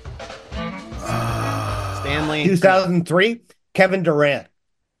Bryant. Stanley. 2003, Kevin Durant.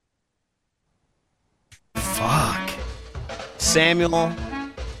 Fuck. Samuel.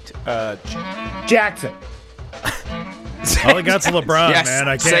 Jackson. All I got's LeBron, Yes. man.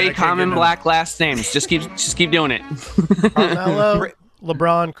 I can't Say I can't common get black last names. Just keep doing it. Carmelo,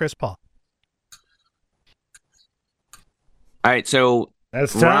 LeBron, Chris Paul. All right. So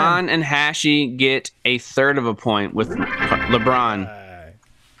That's time. Ron and Hashi get a third of a point with LeBron.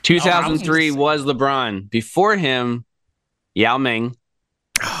 2003 was LeBron. Before him, Yao Ming.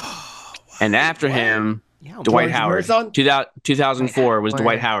 And after him, Dwight George Howard. Muresan? 2004 was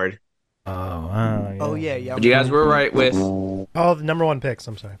Dwight Howard. Oh, wow. Oh yeah, yeah. But you guys were right with. Oh, the number 1 picks.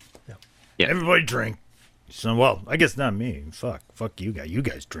 I'm sorry. Yeah. Everybody drink. So, well, I guess not me. Fuck you guys. You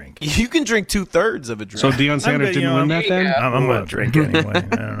guys drink. You can drink 2/3 of a drink. So Deion Sanders good, didn't you know, win that then? I'm going to drink anyway. I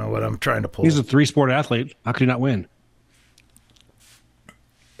don't know what I'm trying to pull. He's a 3-sport athlete. How could he not win?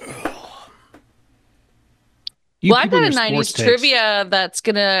 Well, I people got a and your 90s sports takes. trivia that's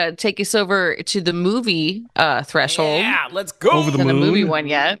going to take us over to the movie threshold. yeah, let's go. Over the Not the moon. movie one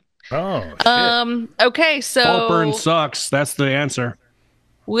yet. Oh, shit. Okay, so Saltburn sucks. That's the answer.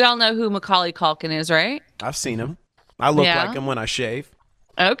 we all know who Macaulay Culkin is, right? I've seen him. I look Yeah. like him when I shave.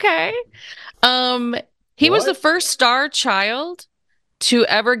 Okay. He was the first star child to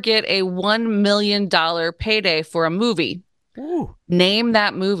ever get a $1 million payday for a movie. Ooh. Name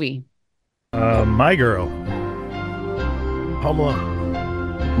that movie. My girl. Home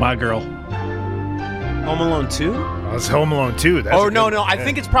Alone. My girl. Home Alone 2? I was Home Alone 2. That's Oh, a no, good no. one. I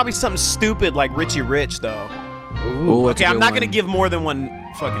think it's probably something stupid like Richie Rich, though. Ooh, that's Okay, a I'm good not one. going to give more than one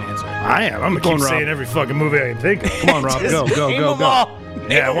fucking answer. I am. I'm going to Keep keep going, saying Rob. every fucking movie I can think of. Come on, Rob. Go, go, Name go, them go. all.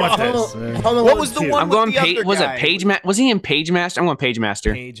 Yeah, I want Home this. Alone What was the 2. one I'm with going. the other Was guy? it Page? Was he in Page Master? I'm going Page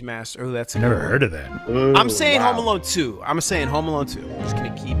Master. Page Master. Oh, that's a Never good one. heard of that. Ooh, I'm saying wow. Home Alone 2. I'm saying Home Alone 2. I'm just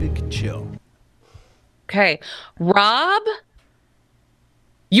going to keep it chill. Okay. Rob,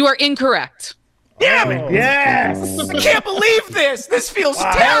 you are incorrect. Yes. I can't believe this. This feels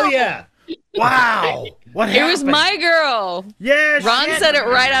Hell terrible. yeah. Wow. What It was happened? My Girl. Yes. Ron said it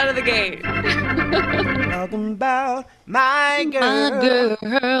right out of the gate. Talking about my My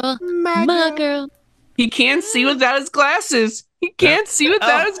girl. My girl. He can't see without his glasses. He can't see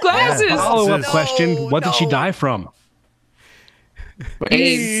without his glasses. Follow-up No, question. What did she die from?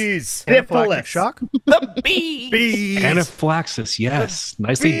 Bees. Anaphylactic shock. The bee. Bees. Anaphylaxis. Yes.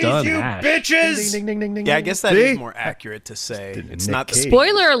 Nicely Bees, done, you Ash. bitches. Ding, ding, ding, ding, Yeah, I ding. guess that See? is more accurate to say. It's Nick not the Cage.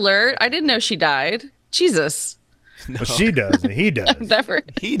 Spoiler alert. I didn't know she died. Jesus. Well, she does, and he does. Never.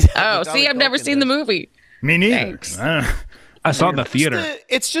 He did. Oh, see, I've never seen the movie. Me neither. Thanks. I saw it in the theater.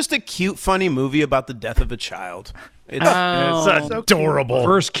 It's just a cute, funny movie about the death of a child. It's It's adorable.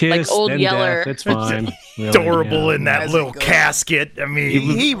 First kiss, Like Old then Yeller. death. It's fine. Really, Adorable yeah. in that As little it goes. casket. I mean,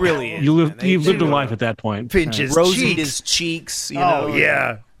 he really is. You lived, man. you've lived a They life at that point. pinch his rosied cheeks. his cheeks. You Oh know?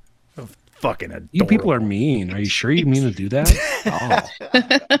 yeah, fucking adorable. You people are mean. Are you sure you mean to do that?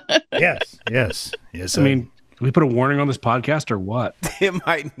 Oh. yes. I mean, do we put a warning on this podcast or what? It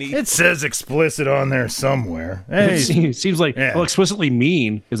might need. it says explicit on there somewhere. Hey, It seems like Yeah. well, explicitly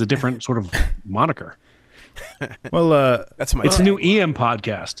mean is a different sort of moniker. well, That's my. It's a new EM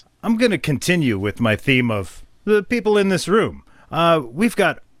podcast. I'm going to continue with my theme of the people in this room. We've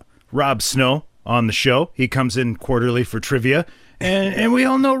got Rob Snow on the show. He comes in quarterly for trivia, and we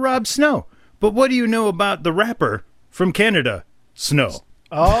all know Rob Snow. But what do you know about the rapper from Canada, Snow?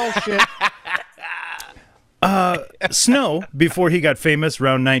 Oh shit! Snow, before he got famous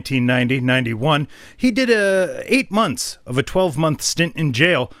around 1990-91, he did 8 months of a 12-month stint in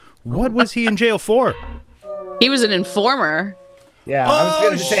jail. What was he in jail for? He was an informer. Yeah, I was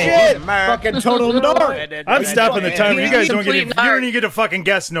going to say, he's a fucking total narc. I'm stopping the timer. You guys don't get Complete you don't even get a fucking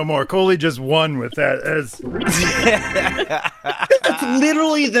guess no more. Coley just won with that. That's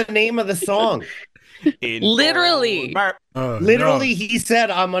literally the name of the song. Literally. Literally, he said,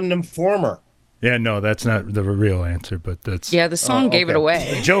 I'm an informer. Yeah, no, that's not the real answer, but that's Yeah, the song gave it okay.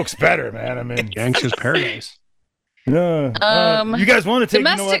 away. the joke's better, man. I mean, Gangsta's Paradise. you guys want to take?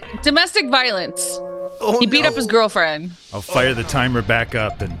 You know what? Domestic violence. Oh, He beat no. up his girlfriend. I'll fire the timer back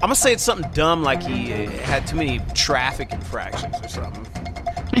up and I'm gonna say it's something dumb, like he had too many traffic infractions or something.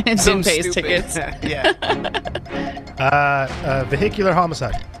 And Something didn't pay his stupid. tickets. Yeah. Vehicular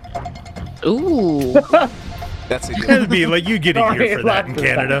homicide. Ooh. That's a good that'd be like you get a Sorry year for that in about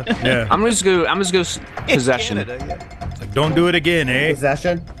Canada. Yeah, I'm just go possession. Canada, yeah. like, don't do it again, eh?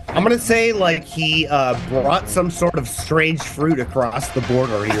 Possession. I'm going to say, like, he brought some sort of strange fruit across the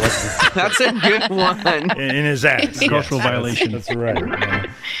border. He wasn't. That's a good one. In his ass. Cultural Yes, violation. That's right.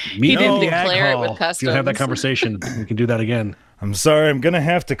 Yeah. Meet didn't the declare it ag with hall. If you have that customs. conversation, we can do that again. I'm sorry, I'm gonna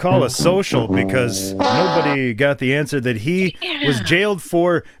have to call a social because nobody got the answer that he was jailed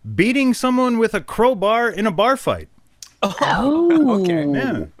for beating someone with a crowbar in a bar fight. Oh. Okay.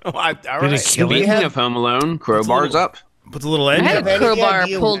 Yeah, All right. kill him? Speaking of Home Alone, crowbar's up. puts a little I edge. had in a it. any crowbar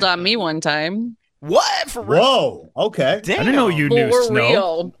idea pulled what- on me one time. What? For real? Whoa. Okay. I didn't know you knew For Snow.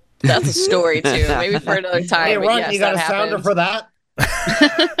 real. That's a story too. Maybe for another time. Hey, but Ron, yes, you got a that sounder happened. for that?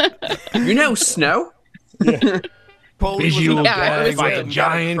 You know Snow? Polly was Visual in a Yeah, I gag was with like- a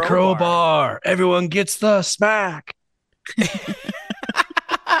giant crowbar. Everyone gets the smack.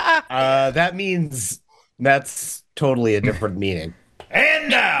 That means that's totally a different meaning. And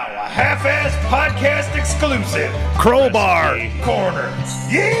now, a half-ass podcast exclusive. Crowbar Corner.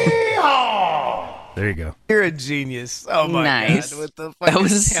 Yeehaw! There you go. You're a genius. Oh my Nice. god. With the That fucking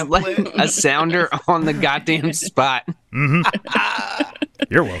was like template. a sounder on the goddamn spot.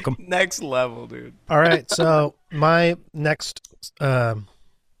 You're welcome. Next level, dude. All right, so my next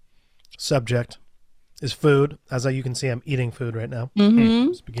subject is food. As you can see, I'm eating food right now.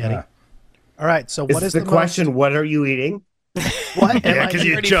 Mhm. Spaghetti. All right, so what is the question? What are you eating? What? Yeah, because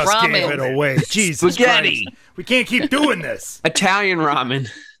you Dirty just ramen. gave it away. Jesus Spaghetti. Christ. We can't keep doing this. Italian ramen.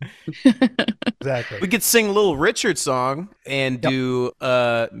 Exactly. We could sing Little Richard song and do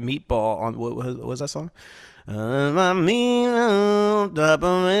meatball on what was that song? My meatball,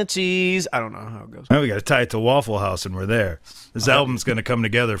 double with cheese. I don't know how it goes. Now we got to tie it to Waffle House and we're there. This album's going to come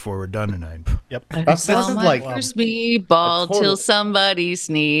together before we're done tonight. Yep. That sounded my like first meatball total- till somebody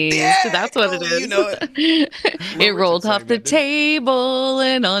sneezed. That's what it oh, is. you know it. It rolled Richard off sang the that, didn't it? table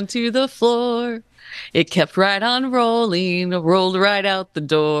and onto the floor. It kept right on rolling, rolled right out the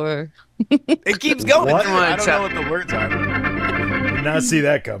door. It keeps going. What? I don't know what the words are. Did not see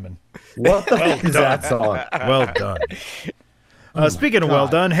that coming. what the fuck is that song? Well done. Speaking of well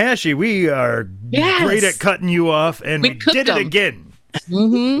done, Hashi, we are Yes. great at cutting you off, and We we cooked did it 'em. again.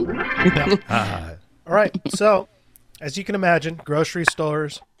 Mm-hmm. All right, so as you can imagine, grocery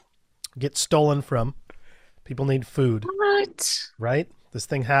stores get stolen from. People need food, What? right? This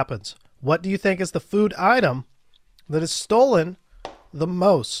thing happens. What do you think is the food item that is stolen the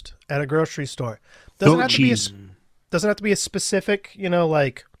most at a grocery store? Doesn't Goat have to be a, cheese. doesn't have to be a specific,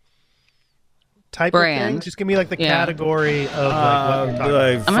 like type of thing. Brand. Just give me like the Yeah. category of like what you're talking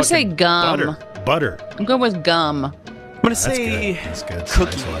about. I'm gonna say gum. Butter. I'm going with gum. I'm gonna That's say good. That's good.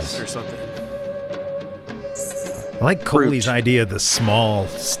 cookies Nice or something. one. I like Coley's idea of the small,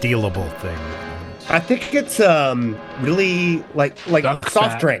 stealable thing. I think it's really like Duck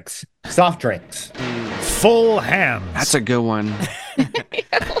soft fat. drinks. Soft drinks. Full hams. That's a good one.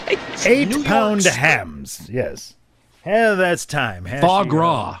 8-pound hams. Yes. Yeah, that's time. Hashi, Foie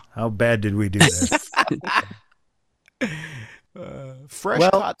gras. How bad did we do this? Fresh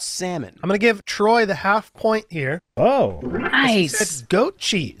Well, caught salmon. I'm going to give Troy the half point here. Oh. He Nice. said goat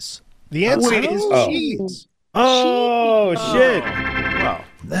cheese. The answer is cheese. Oh, shit. Wow.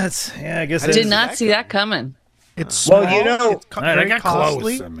 That's, I guess I that's, Did not see that coming. It's Well, small, you know- it's All right, I very got close,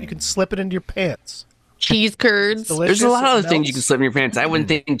 costly. I mean. You can slip it into your pants. Cheese curds. Delicious. There's a lot of It other things you can melts. slip in your pants. I wouldn't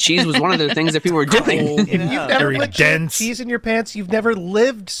think cheese was one of the things that people were doing. If you've never Very put dense. cheese in your pants, you've never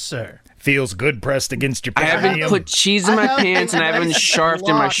lived, sir. feels good pressed against your I haven't perineum. put cheese in my pants and I haven't sharfed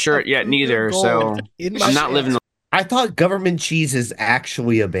in my shirt yet neither. So I'm not living the I thought government cheese is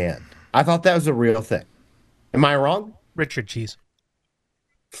actually a band. I thought that was a real thing. Am I wrong? Richard Cheese.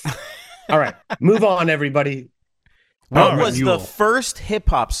 All right, move on, everybody. What All was right, the Yule. first hip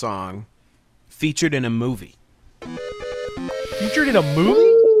hop song featured in a movie? Featured in a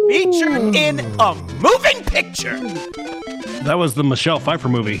movie? Featured in a moving picture. That was the Michelle Pfeiffer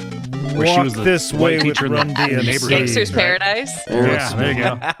movie. Where she Walk was the this way white with teacher in Run the DMC. neighborhood. Gangster's Paradise. Yeah, there you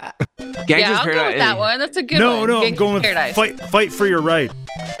go. Gangster's Yeah, I'll go Paradise. with that one. That's a good No, one. no, I'm Gangster's going with Paradise. fight for your right.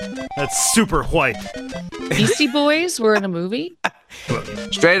 That's super white. Beastie Boys were in a movie.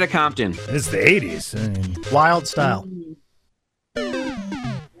 Straight out of Compton. It's the 80s. I mean, Wild Style.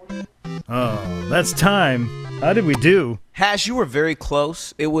 oh, that's time. How did we do? Hash, you were very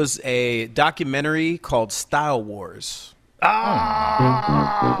close. It was a documentary called Style Wars.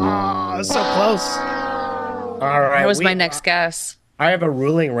 Ah, so close. All right. That was my next guess. I have a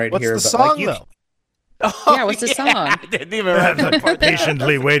ruling right What's here. the but, song, like, you- though? Yeah, what's the song? I didn't even write that part down.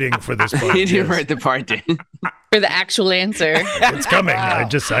 Patiently waiting for this part. He didn't yes. write the part down. For the actual answer. It's coming.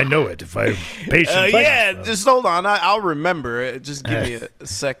 I know it. If I patient. Yeah, just hold on. I'll remember it. Just give me a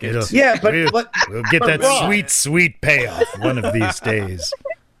second. It'll- Yeah, but we'll get that Rob. sweet payoff one of these days.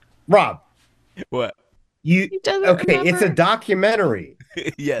 Rob, What? you doesn't okay? It's a remember. documentary,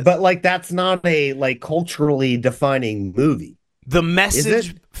 Yes. but like that's not a like culturally defining movie. The Message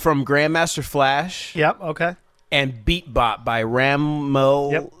it? from Grandmaster Flash Yep, okay. and Beat Bop by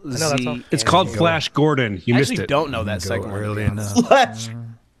Ramo Yep, I know that Z. song. It's called Flash Gordon. You I missed actually it. don't know that Go second one. early enough. Flash.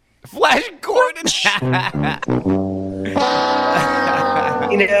 Flash Gordon.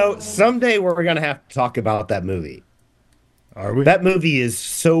 You know, someday we're gonna have to talk about that movie. Are we? That movie is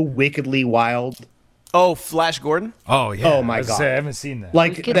so wickedly wild. Oh, Flash Gordon? Oh yeah. Oh, my I was God. say, I haven't seen that.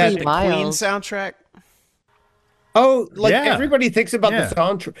 Like Wickedly that. Queen Wild. soundtrack? Oh, like Yeah. everybody thinks about Yeah. the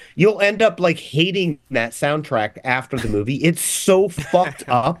soundtrack. You'll end up like hating that soundtrack after the movie. It's so fucked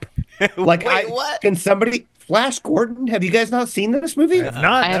up. Like, Wait, what? Can somebody? Flash Gordon? Have you guys not seen this movie? If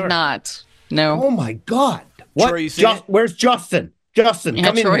not, I have never. not. No. Oh my god! What? Troy, you seen it? Where's Justin? Justin, Yeah,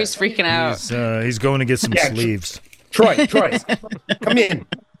 come in. Troy's Here. freaking out. He's going to get some Yeah, sleeves. Troy, come in.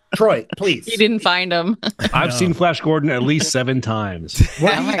 Troy, please. He didn't find him. I've seen Flash Gordon at least 7 times.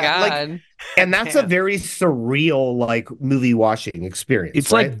 Well, Oh my yeah, like, god. and that's a very surreal like movie watching experience.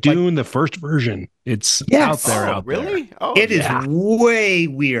 It's right? like Dune, the first version. It's Yes. out there, Oh, out there. really? Oh, It is yeah. way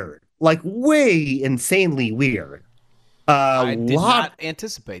weird, like way insanely weird. I did Lot not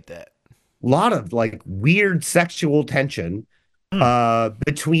anticipate that. lot of like weird sexual tension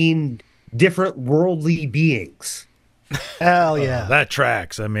between different worldly beings. Hell yeah. That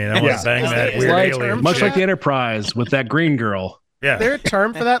tracks. I mean, I want Yeah. to bang Is that there- weird is there a alien. term Much for like that? the Enterprise with that green girl. Yeah. Is there a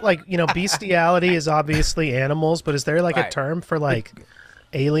term for that? Like, bestiality is obviously animals, but is there like a Right. term for like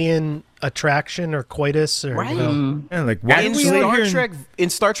alien attraction or coitus or Right. Yeah, like why In did we sit Star here and- Trek, in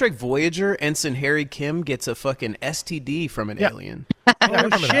Star Trek Voyager, Ensign Harry Kim gets a fucking STD from an Yeah. alien. I Oh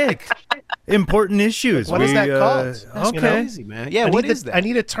remember that. shit! Important issues. What is that called? Okay. Crazy, man. Yeah, what is that? I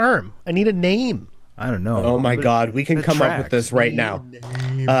need a term. I need a name. I don't know. Oh my god, we can It come up with tracks. this right now.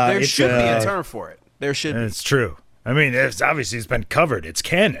 There It's, should be a term for it. There should be. It's true. I mean, it's obviously it's been covered. It's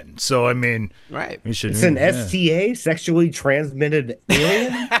canon. So I mean, Right. we should. It's an yeah. STA, sexually transmitted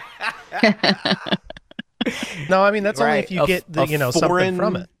alien. No, I mean that's only Right. if you A- get a something foreign-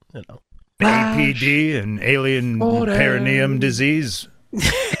 from it. You know. APD and alien perineum disease.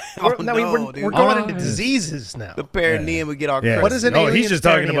 Oh, We're dude. going into diseases now. The perineum would get all Yeah. crazy. What is an Oh, alien he's just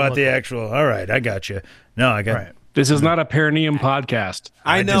talking perineum about look the like? actual. All right, I got you. No, I got. Right. This is not a perineum podcast.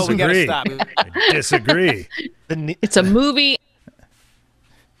 I know, we gotta disagree. stop. I disagree. It's a movie.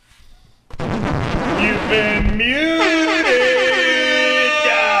 You've been muted.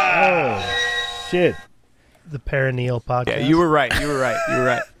 Oh shit. The perineal podcast. Yeah, you were right. You were right. You were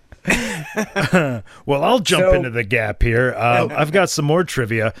right. Well, I'll jump So- into the gap here. I've got some more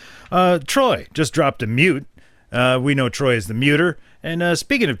trivia. Troy just dropped a mute. We know Troy is the muter. And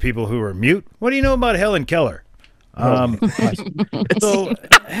speaking of people who are mute, what do you know about Helen Keller? So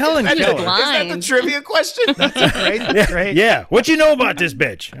Helen He's Keller. blind. Is that the trivia question? Great. Yeah, what you know about this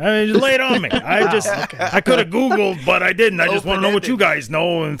bitch? I mean, lay it on me. I could have Googled, but I didn't. I just want to know what you guys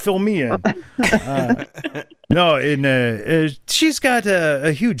know and fill me in. She's got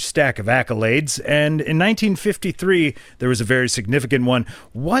a huge stack of accolades, and in 1953 there was a very significant one.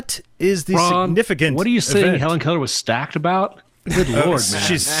 What is the significant? What are you saying? event? Helen Keller was stacked about? Good lord, man.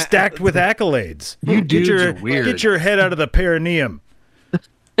 She's stacked with accolades. You dudes are weird. Get your head out of the perineum.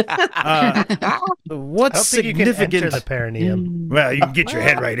 What's I don't think you can significant? enter the perineum. Well, you can get your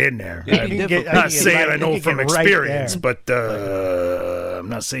head right in there. You I'm can get- not you can saying get I right- know you from can get right experience, there. but I'm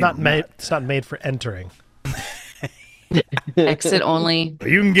not saying It's not made for entering. Exit only.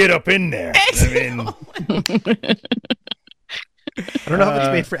 You can get up in there. I mean, I don't know if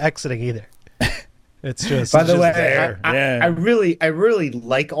it's made for exiting either. It's just. By the just way, there. I really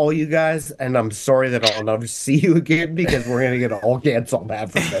like all you guys, and I'm sorry that I'll never see you again because we're gonna get all canceled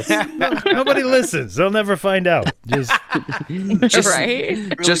after this. nobody listens. They'll never find out. Just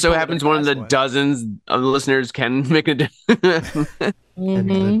Right? Just so happens one of the dozens of listeners can make a difference.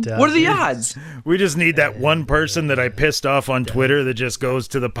 What are the odds? we just need that one person that I pissed off on Twitter that just goes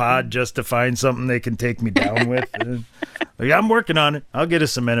to the pod just to find something they can take me down with. Like, I'm working on it. I'll get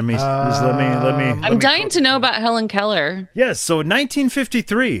us some enemies. Just let me. I'm dying to know about Helen Keller. Yes. So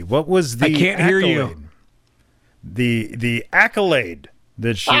 1953. What was the? I can't hear you. accolade? The accolade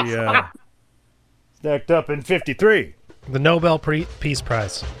that she stacked up in 53. The Nobel Peace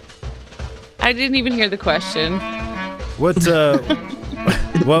Prize. I didn't even hear the question.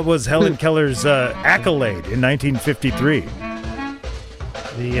 What was Helen Keller's accolade in 1953?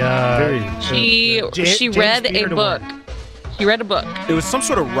 She James read a Beard book. Award. She read a book. It was some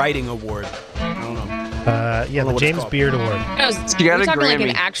sort of writing award. I don't know. Yeah, the what it's James called. Beard Award. She got We're a talking like an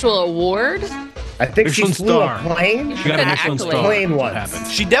Grammy. actual award. I think she Michelin flew star. a plane. She got a An Michelin accolade. star. Plain What ones.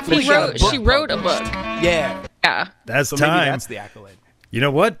 happened? She definitely got a book She wrote a book. published. Yeah. Yeah. That's So maybe time. that's the accolade. You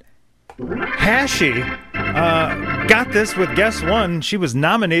know what? Hashi got this with guess one. She was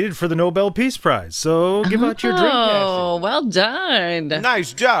nominated for the Nobel Peace Prize. So give out your drink, Oh, well done.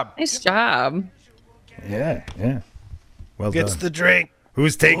 Nice job. Nice job. Hashi. Yeah. Well Gets done. the drink.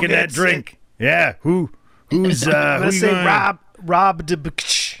 Who's taking that gets drink? Yeah, who's I'm gonna who say gonna- Rob de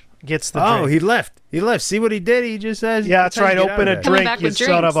gets the Oh, drink. he left. See what he did? He just says, Yeah, that's right. Open a Coming drink, back you with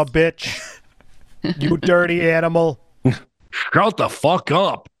son of a bitch. You dirty animal. Shut the fuck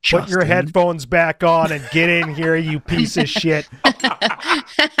up. Put your headphones back on and get in here, you piece of shit. I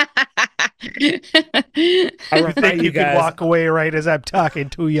I invite think you you can guys. walk away right as I'm talking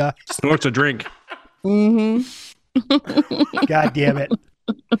to you. Snorts a drink. Mm-hmm. God damn it.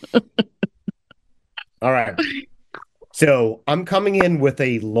 All right. So I'm coming in with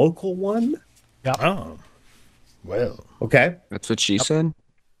a local one. Oh, well. Okay. That's what she said.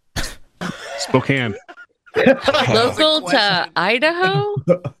 Spokane. Local to Idaho?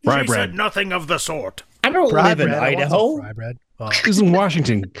 Fry She bread. said nothing of the sort. I don't Fry live in bread. I want some Idaho. fry bread. Oh. This is in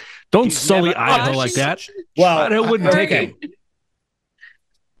Washington. Don't sully Idaho like that. Well, Idaho wouldn't take okay.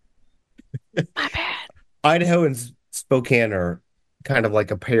 it. Idaho and Spokane are kind of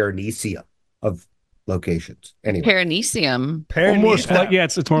like a paranisia of locations. Anyway, Paranesium. Almost like, yeah,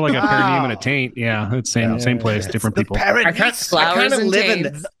 it's more like a perineum and a Wow. taint. Yeah, it's same place, different people. I kind Flowers of and live in.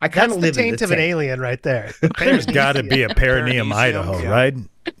 taints. I kind That's of the live in taint the of an taint. alien right there. There's got to be a perineum, Paranesium, Idaho, yeah. right?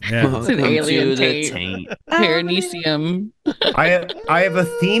 Yeah. It's an alien to the taint. taint. Paranesium. I have a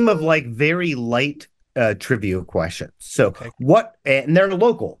theme of like very light trivia questions. So what? And they're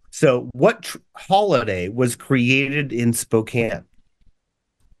local. So what holiday was created in Spokane?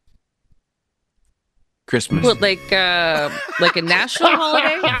 Christmas. What, like a national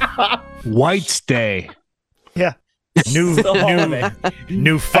holiday? White's Day. Yeah. New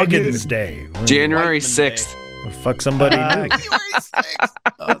fucking's day. January Whiteman 6th. Fuck somebody new. January 6th.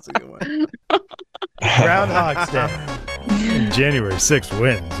 Oh, that's a good one. Groundhog's Day. January 6th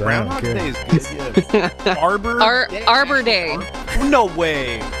wins. I don't Groundhog care. Day is good. Yeah. Arbor. Arbor Day. No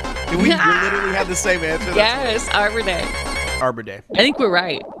way. Did we literally have the same answer? Yes, Arbor Day. Arbor Day. I think we're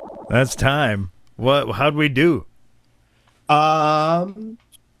right. That's time. How'd we do? Not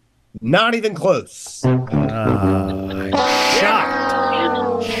even close.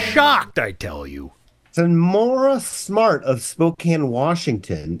 Shocked, I tell you. Samora Smart of Spokane,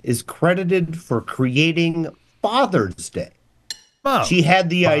 Washington, is credited for creating Father's Day. Oh, She had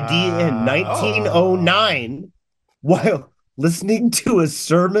the idea in 1909 while listening to a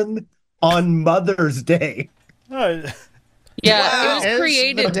sermon on Mother's Day. Yeah, Wow. it was It's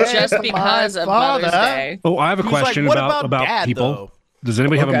created the day just of because my of Mother's father. Day. Oh, I have a He was like, question "What about Dad, people. though?" Does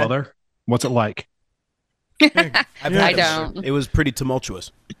anybody have Okay. a mother? What's it like? I don't. It was pretty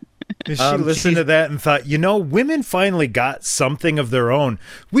tumultuous. She listened to that and thought, women finally got something of their own.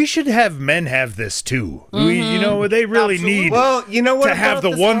 We should have men have this too. They really need to have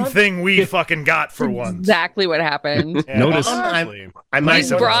the one thing we fucking got for once. Exactly what happened. Notice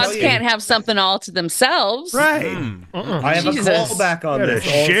These broads can't have something all to themselves. Right. I have a callback on this.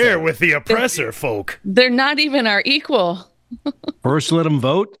 Share with the oppressor folk. They're not even our equal. first let them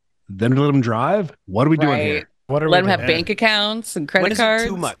vote, then let them drive. What are we doing here? What are Let we them have doing? bank accounts and credit When is cards. it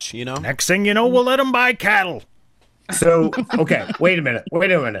too much, Next thing you know, we'll let them buy cattle. So, okay, wait a minute.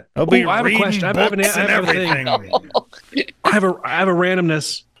 They'll be I have a reading question. I have books and everything. I have a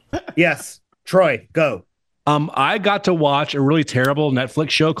randomness. Yes, Troy, go. I got to watch a really terrible Netflix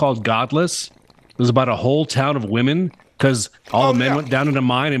show called Godless. It was about a whole town of women because all the men went down in a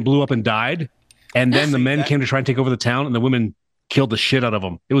mine and blew up and died. And then the men came to try and take over the town, and the women killed the shit out of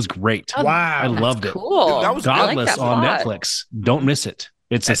them. It was great. Oh, I loved it. Cool. Dude, that was Godless on plot. Netflix. Don't miss it.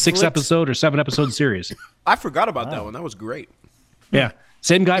 It's a Netflix. 6-episode or 7-episode series. I forgot about that one. That was great. Yeah.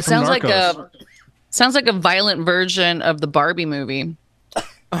 Same guy It from sounds Narcos. sounds like a violent version of the Barbie movie.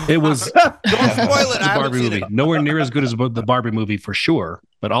 It was Don't spoil it. the I haven't Barbie seen movie. it. Nowhere near as good as the Barbie movie for sure,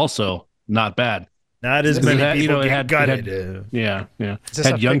 but also not bad. Not as Because many it had- people it get had- gutted. Yeah. Is this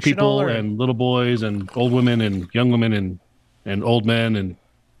Had a young fictional people or- and little boys and old women and young women and old men and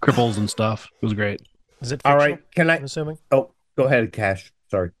cripples and stuff. It was great. Is it All fictional? right, can I? I'm assuming. Oh, go ahead, Cash.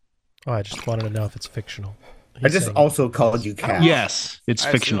 Sorry. Oh, I just wanted to know if it's fictional. I just also called you Cash. Yes, it's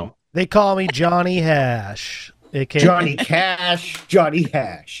I fictional. They call me Johnny Hash. AKA Johnny Cash. Johnny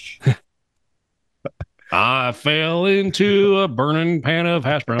Hash. I fell into a burning pan of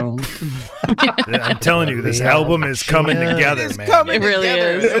hash browns. I'm telling you, this album is coming together, It's man. coming It really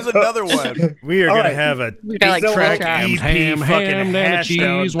together. is. There's another one. We are All going right. to have a We got like So, track. EP Ham, fucking and the hash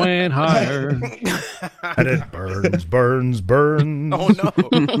cheese down. went higher. And it burns. Oh no.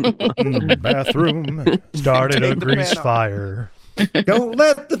 in the bathroom. started a Take the grease pan off. fire. Don't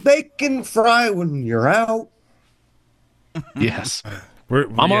let the bacon fry when you're out. Yes. yeah.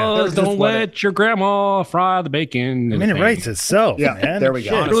 Mamas, Just don't let let your grandma fry the bacon. I mean, it writes itself, Yeah, man. there we go.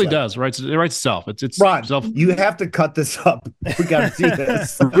 Shit. It really does. It writes itself. It's Rod, self. you have to cut this up. We got to do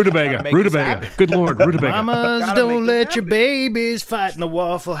this. Rutabaga. make this Rutabaga. happen. Good Lord. Rutabaga. Mamas, Gotta don't make let it your babies fight in the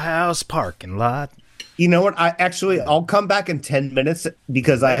Waffle House parking lot. You know what? I'll come back in 10 minutes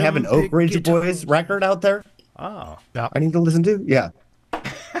because I have an Oak Ridge Boys record out there. Oh. I need to listen to. Yeah.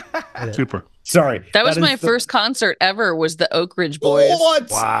 Super. Sorry. That was is my the- first concert ever. Was the Oak Ridge Boys? What?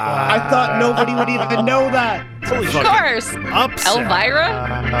 Wow. I thought nobody would even know that. Of course, Upset.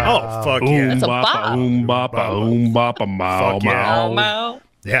 Elvira. Oh, fuck yeah. That's a bop. Boppa, mow, Fuck yeah. mow. Mau.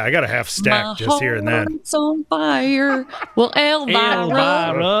 Yeah, I got a half stack My just hearing that. heart's on fire. Well,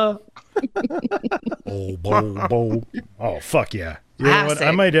 Elvira. Elvira. Oh, fuck yeah. You know what? I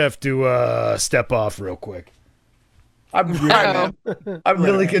Classic. might have to step off real quick. I'm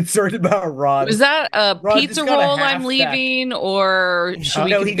really concerned about Rod. Was that a Rod, pizza just got a roll half I'm stack. leaving, or should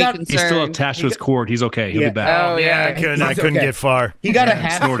we No, be he got- He's concerned? still attached to his cord. He's okay. He'll Yeah. be back. Oh yeah. I couldn't He's get okay. far. He got a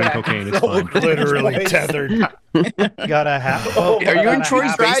half Snorting stack. cocaine, it's fine. Literally tethered. Got a half. Are you in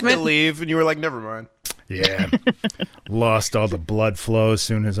Troy's Tried to basement? leave, and you were like, "Never mind." Yeah. Lost all the blood flow as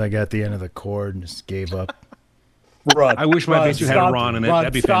soon as I got the end of the cord and just gave up. Rod, I wish my Rod, basement had stop- Ron in it. Rod,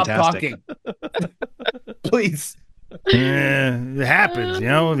 That'd be stop fantastic. talking. Please. Yeah, it happens, you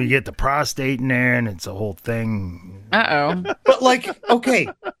know. You get the prostate in there, and it's a whole thing. Uh oh. But like, okay,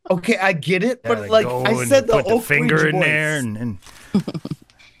 I get it. Gotta But like, go I and said the put the Oak finger Ridge in Boys. there, and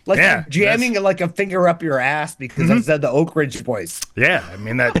Like Yeah, you're jamming like a finger up your ass because I said the Oak Ridge Boys. yeah, I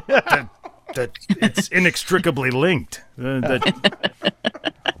mean that it's inextricably linked. If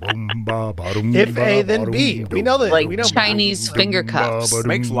A, then B. We know that. Like we know Chinese finger cuffs.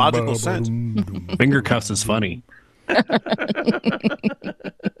 Makes logical sense. Finger cuffs is funny.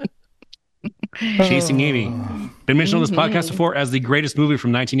 Chasing Amy. Been mentioned on this podcast before as the greatest movie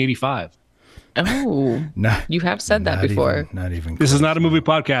from 1985. Oh, Nah, you have said that before. not even. This is not a movie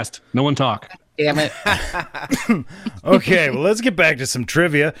podcast. No one talk. Damn it. Okay, well, let's get back to some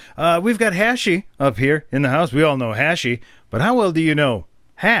trivia. We've got Hashy up here in the house. We all know Hashy, but how well do you know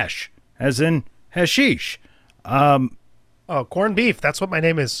hash, as in hashish? Oh, corned beef. That's what my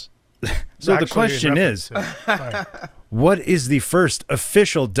name is. So the Actually, question reference is, to. Sorry. what is the first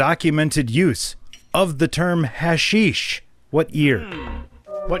official documented use of the term hashish? What year?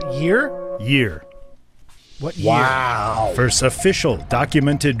 What year? Year. What year? First official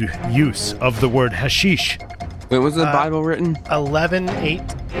documented use of the word hashish. When was the Bible written?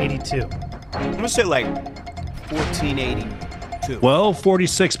 11/8/82. I'm gonna say like 1482.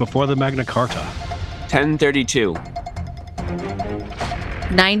 1246 before the Magna Carta. 1032.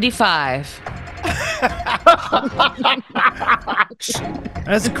 95.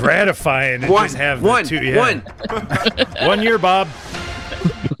 That's gratifying to just have the two. Yeah. 1 year, Bob.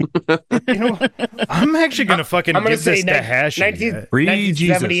 You know, I'm actually gonna fucking give this to Hashi.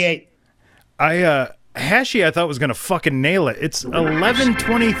 1978. Hashi, I thought was gonna fucking nail it. It's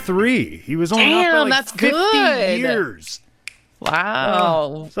 1123. He was only off by like that's 50 good. years.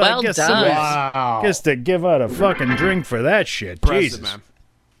 Wow. So I well guess done. somebody gets to give out a fucking drink for that shit. Impressive, Jesus. man.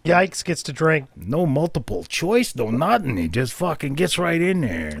 Yikes gets to drink. No multiple choice, no nothing. He just fucking gets right in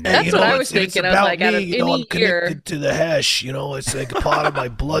there. That's what I was thinking. I was like, out of any I'm year. connected to the hash. It's like a part of my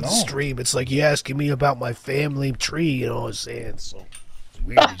bloodstream. It's like you asking me about my family tree. You know what I'm saying? So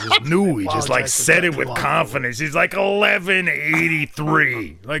Weird. He just knew. He just like Apologize for said it cutting with you off. confidence. He's like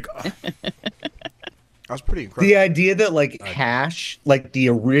 1183. Like That's pretty incredible. The idea that like hash, like the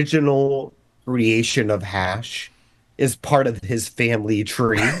original creation of hash, is part of his family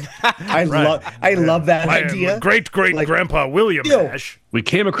tree. I love that my idea. great grandpa William Yo. Hash. We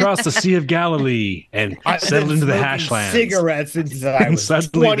came across the Sea of Galilee and settled into the hash lands. Cigarettes since I was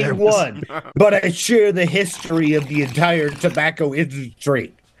Suddenly there was- 21, but I share the history of the entire tobacco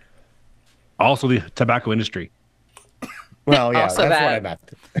industry. Also, the tobacco industry. Well, yeah, Also that's what I that.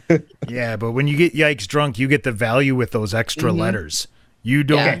 meant. Yeah, but when you get Yikes drunk, you get the value with those extra letters. You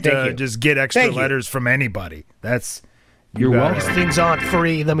don't Yeah, thank you. just get extra Thank you. letters from anybody. That's You're got welcome. it. things aren't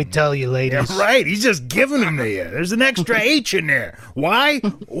free. Let me tell you, ladies. Yeah, right. He's just giving them to you. There's an extra H in there. Why?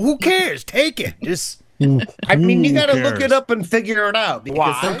 Who cares? Take it. Just I mean, you got to look cares? it up and figure it out because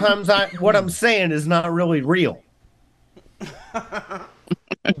Why? sometimes what I'm saying is not really real.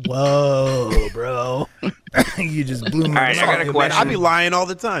 Whoa, bro. you just blew me. All right, I got a Man, question. I be lying all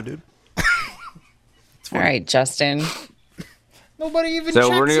the time, dude. All right, Justin. Nobody even So checks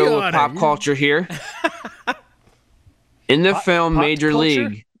we're gonna you go with on pop it. culture here. In the film Pop Major culture?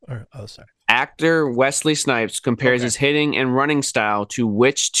 League, Oh, sorry. actor Wesley Snipes compares his hitting and running style to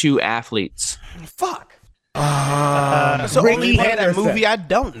which two athletes? Fuck. That's the only Ricky part of that Henderson. movie I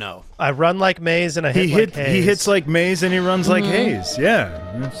don't know. I run like Maze and I hit He like Hayes. he hits like Maze and he runs like Mm-hmm. Hayes. Yeah,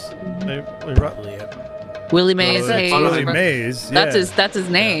 That's We run- Willie Mays Hayes. Willie Maze. That's yeah. That's his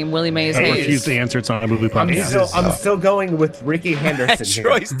name. Willie Mays I refuse Hayes. to answer. It's on a movie I'm podcast. still going with Ricky Henderson here.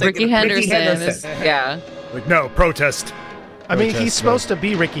 Troy's Ricky taking Henderson. Henderson. Is, yeah. Like no protest. I mean, Protest, he's supposed to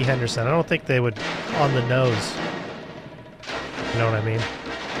be Ricky Henderson. I don't think they would on the nose. You know what I mean?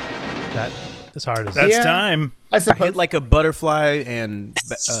 That as hard as That's Yeah. time. I I suppose. hit like a butterfly and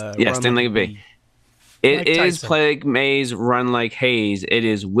Yeah, run stand like a bee. It Mike is Tyson. play like Maze, run like Hayes. It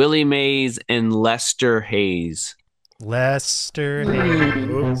is Willie Mays and Lester Hayes. Lester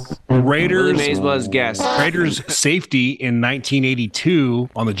Hayes. Willie Raiders. Mays was guest. Raiders safety in 1982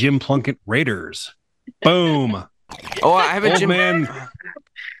 on the Jim Plunkett Raiders. Boom. Oh, I have a Old Jim. man.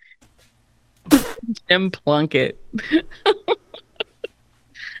 Jim Plunkett.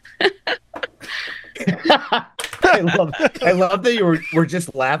 I love that we're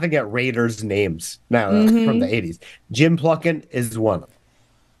just laughing at Raiders names now from the 80s. Jim Plunkett is one.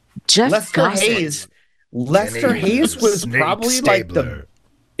 Jeff Lester Gossett. Hayes. Lester Hayes was Snake probably like the Stabler.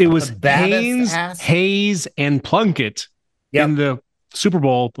 It was The baddest Haynes, ass- Hayes, and Plunkett Yep. in the Super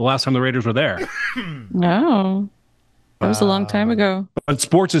Bowl the last time the Raiders were there. No. That was a long time ago. But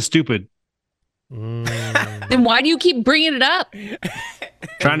sports is stupid. Then why do you keep bringing it up?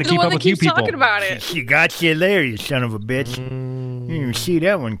 Trying to The keep one up that with you keeps people. talking about it. You got you there, you son of a bitch. You didn't even see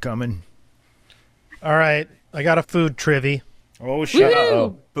that one coming. All right, I got a food trivia. Oh shit!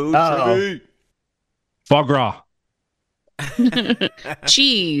 Woo! Food Uh-oh. tribute. Foie gras.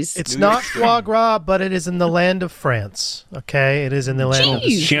 Cheese. It's not foie gras, but it is in the land of France. Okay, it is in the land of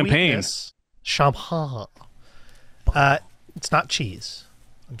Cheese. Champagne. sweetness. Champagne. It's not cheese.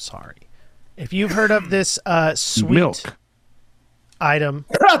 I'm sorry. If you've heard of this sweet Milk. item,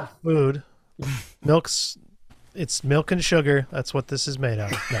 food, it's milk and sugar. That's what this is made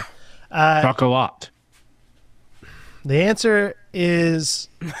out of. No. Chocolat. The answer is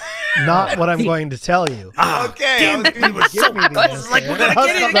not what I'm going to tell you. Okay. Give me the answer.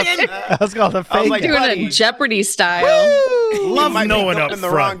 That's called a fake. like, guess. Doing buddy. it Jeopardy style. Love Might be knowing going up in the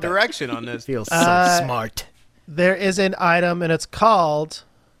wrong front. direction on this. Feels so Uh, smart. There is an item, and it's called.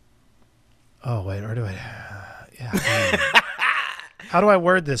 Oh wait, or do I? Yeah. How do I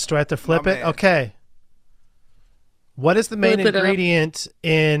word this? Do I have to flip My it? man. Okay. What is the main Flip it up. ingredient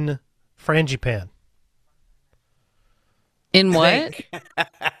in frangipane? In what?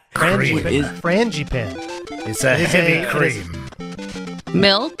 Frangipane. It's a it is heavy a- it is- cream.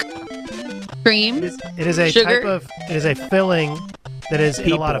 Milk? Cream? It is a Sugar? type of. It is a filling that is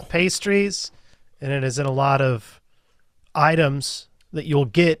in a lot of People. pastries, and it is in a lot of items that you'll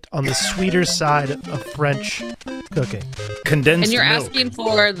get on the sweeter side of French cooking. Condensed And you're milk. asking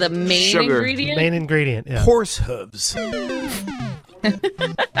for the main Sugar. ingredient? Main ingredient, yeah. Horse hooves.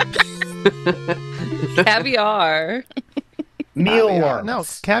 Caviar. Mealworms. No,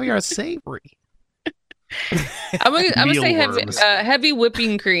 caviar is savory. I'm gonna say Mealworms. heavy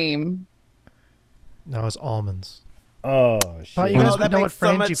whipping cream. No, it's almonds. Oh, Thought shit. you guys Oh, that would know what makes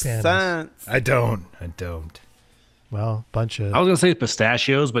so much frangipane is. sense. I don't. Well, bunch of I was gonna say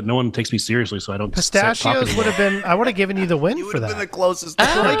pistachios, but no one takes me seriously, so I don't. pistachios would have been. I would have given you the win You for would have been the that. closest.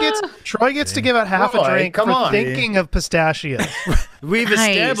 Troy gets to give out half a Troy, drink come for on. thinking of pistachios. We've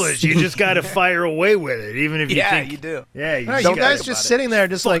Nice. established you just got to fire away with it, even if you Yeah, think. you do. Yeah, you All right, don't you guys gotta- just sitting there,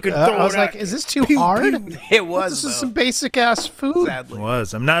 just like Fucking I throw was it like, out. is this too hard? It was. This is though, some basic ass food. sadly.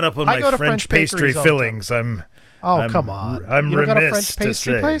 was. I'm not up on I my go to French French pastry bakeries all the time. fillings. Oh, I'm- come on. I'm you don't got a remiss French to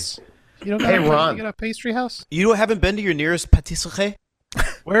pastry say. place? You don't got Hey, a, Ron. You got a pastry house? You haven't been to your nearest patisserie?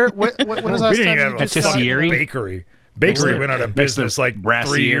 When was the We last didn't time even you have a just Patisserie? fucking bakery. Bakery went out of business like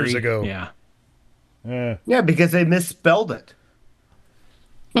 3 years ago. Yeah. Yeah, because they misspelled it.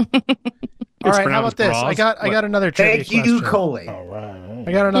 All right, how about pronounced this? bras. I got another trivia Thank you, question. Coley.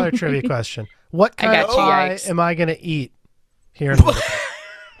 I got another trivia question. What I kind of got you, pie yikes. am I going to eat here in a minute?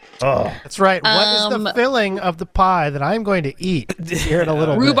 Oh, That's right. What is the filling of the pie that I'm going to eat here in a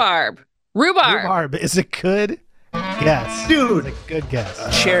little bit? Rhubarb. Rhubarb. Is it good? Yes. Dude. It's a good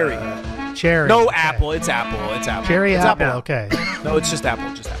guess. Cherry. Cherry. No, okay. apple. It's apple. It's apple. Cherry it's apple. Okay. No, it's just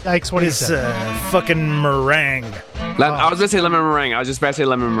apple. Just apple. Yikes, what do you it's say? fucking meringue. I was gonna say lemon meringue. I was just about to say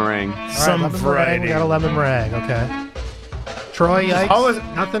lemon meringue. All right, Some lemon variety. Meringue, we got a lemon meringue. Okay. Troy, yikes. I was-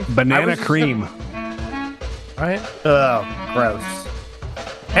 Nothing. Banana cream. All right. Oh, gross.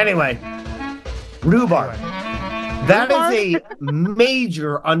 Anyway, rhubarb. That is a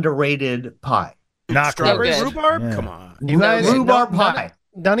major underrated pie. Knock Strawberry good. rhubarb? Yeah. Come on. You guys, Rhubarb none- pie.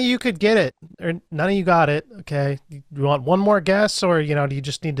 None of you could get it, or none of you got it. Okay. You want one more guess, or do you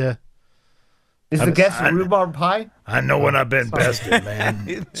just need to Is the guess rhubarb pie? I know when I've been bested,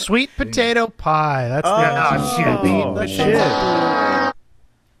 man. sweet potato pie? That's the Oh, answer. shit.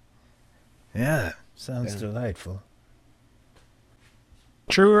 Yeah, sounds delightful.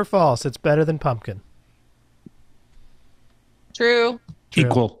 True or false? It's better than pumpkin. True. True.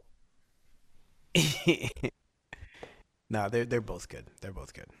 Equal. No, they're both good. They're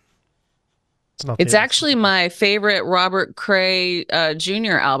both good. It's not. It's the- actually my favorite Robert Cray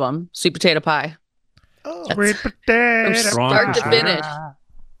Jr. album, Sweet Potato Pie. sweet potato. From start to pie. finish.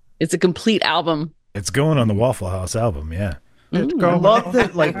 It's a complete album. It's going on the Waffle House album, yeah. It's I going love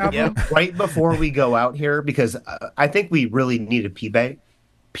that, like, Yep. right before we go out here, because I think we really need a pee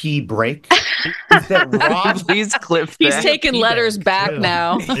break. Is that Rob, Please clip He's that. taking letters back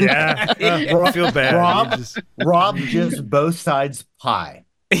now. Yeah, I feel bad. Rob, You just- Rob just both sides pie.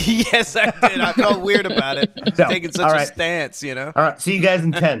 Yes, I did. I felt weird about it. So, Taking such all a right. stance, you know? All right, see you guys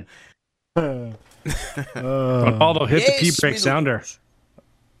in 10. Although hit the Yes, pee break we- sounder.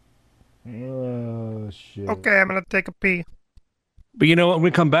 Okay, I'm gonna take a pee. But you know what? When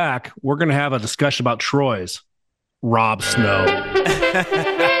we come back, we're going to have a discussion about Troy's Rob Snow.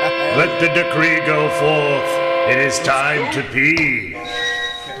 Let the decree go forth. It is time to pee.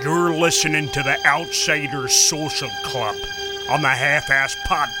 You're listening to the Outsiders Social Club on the Half-Ass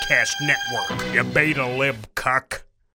Podcast Network, you beta lib cuck.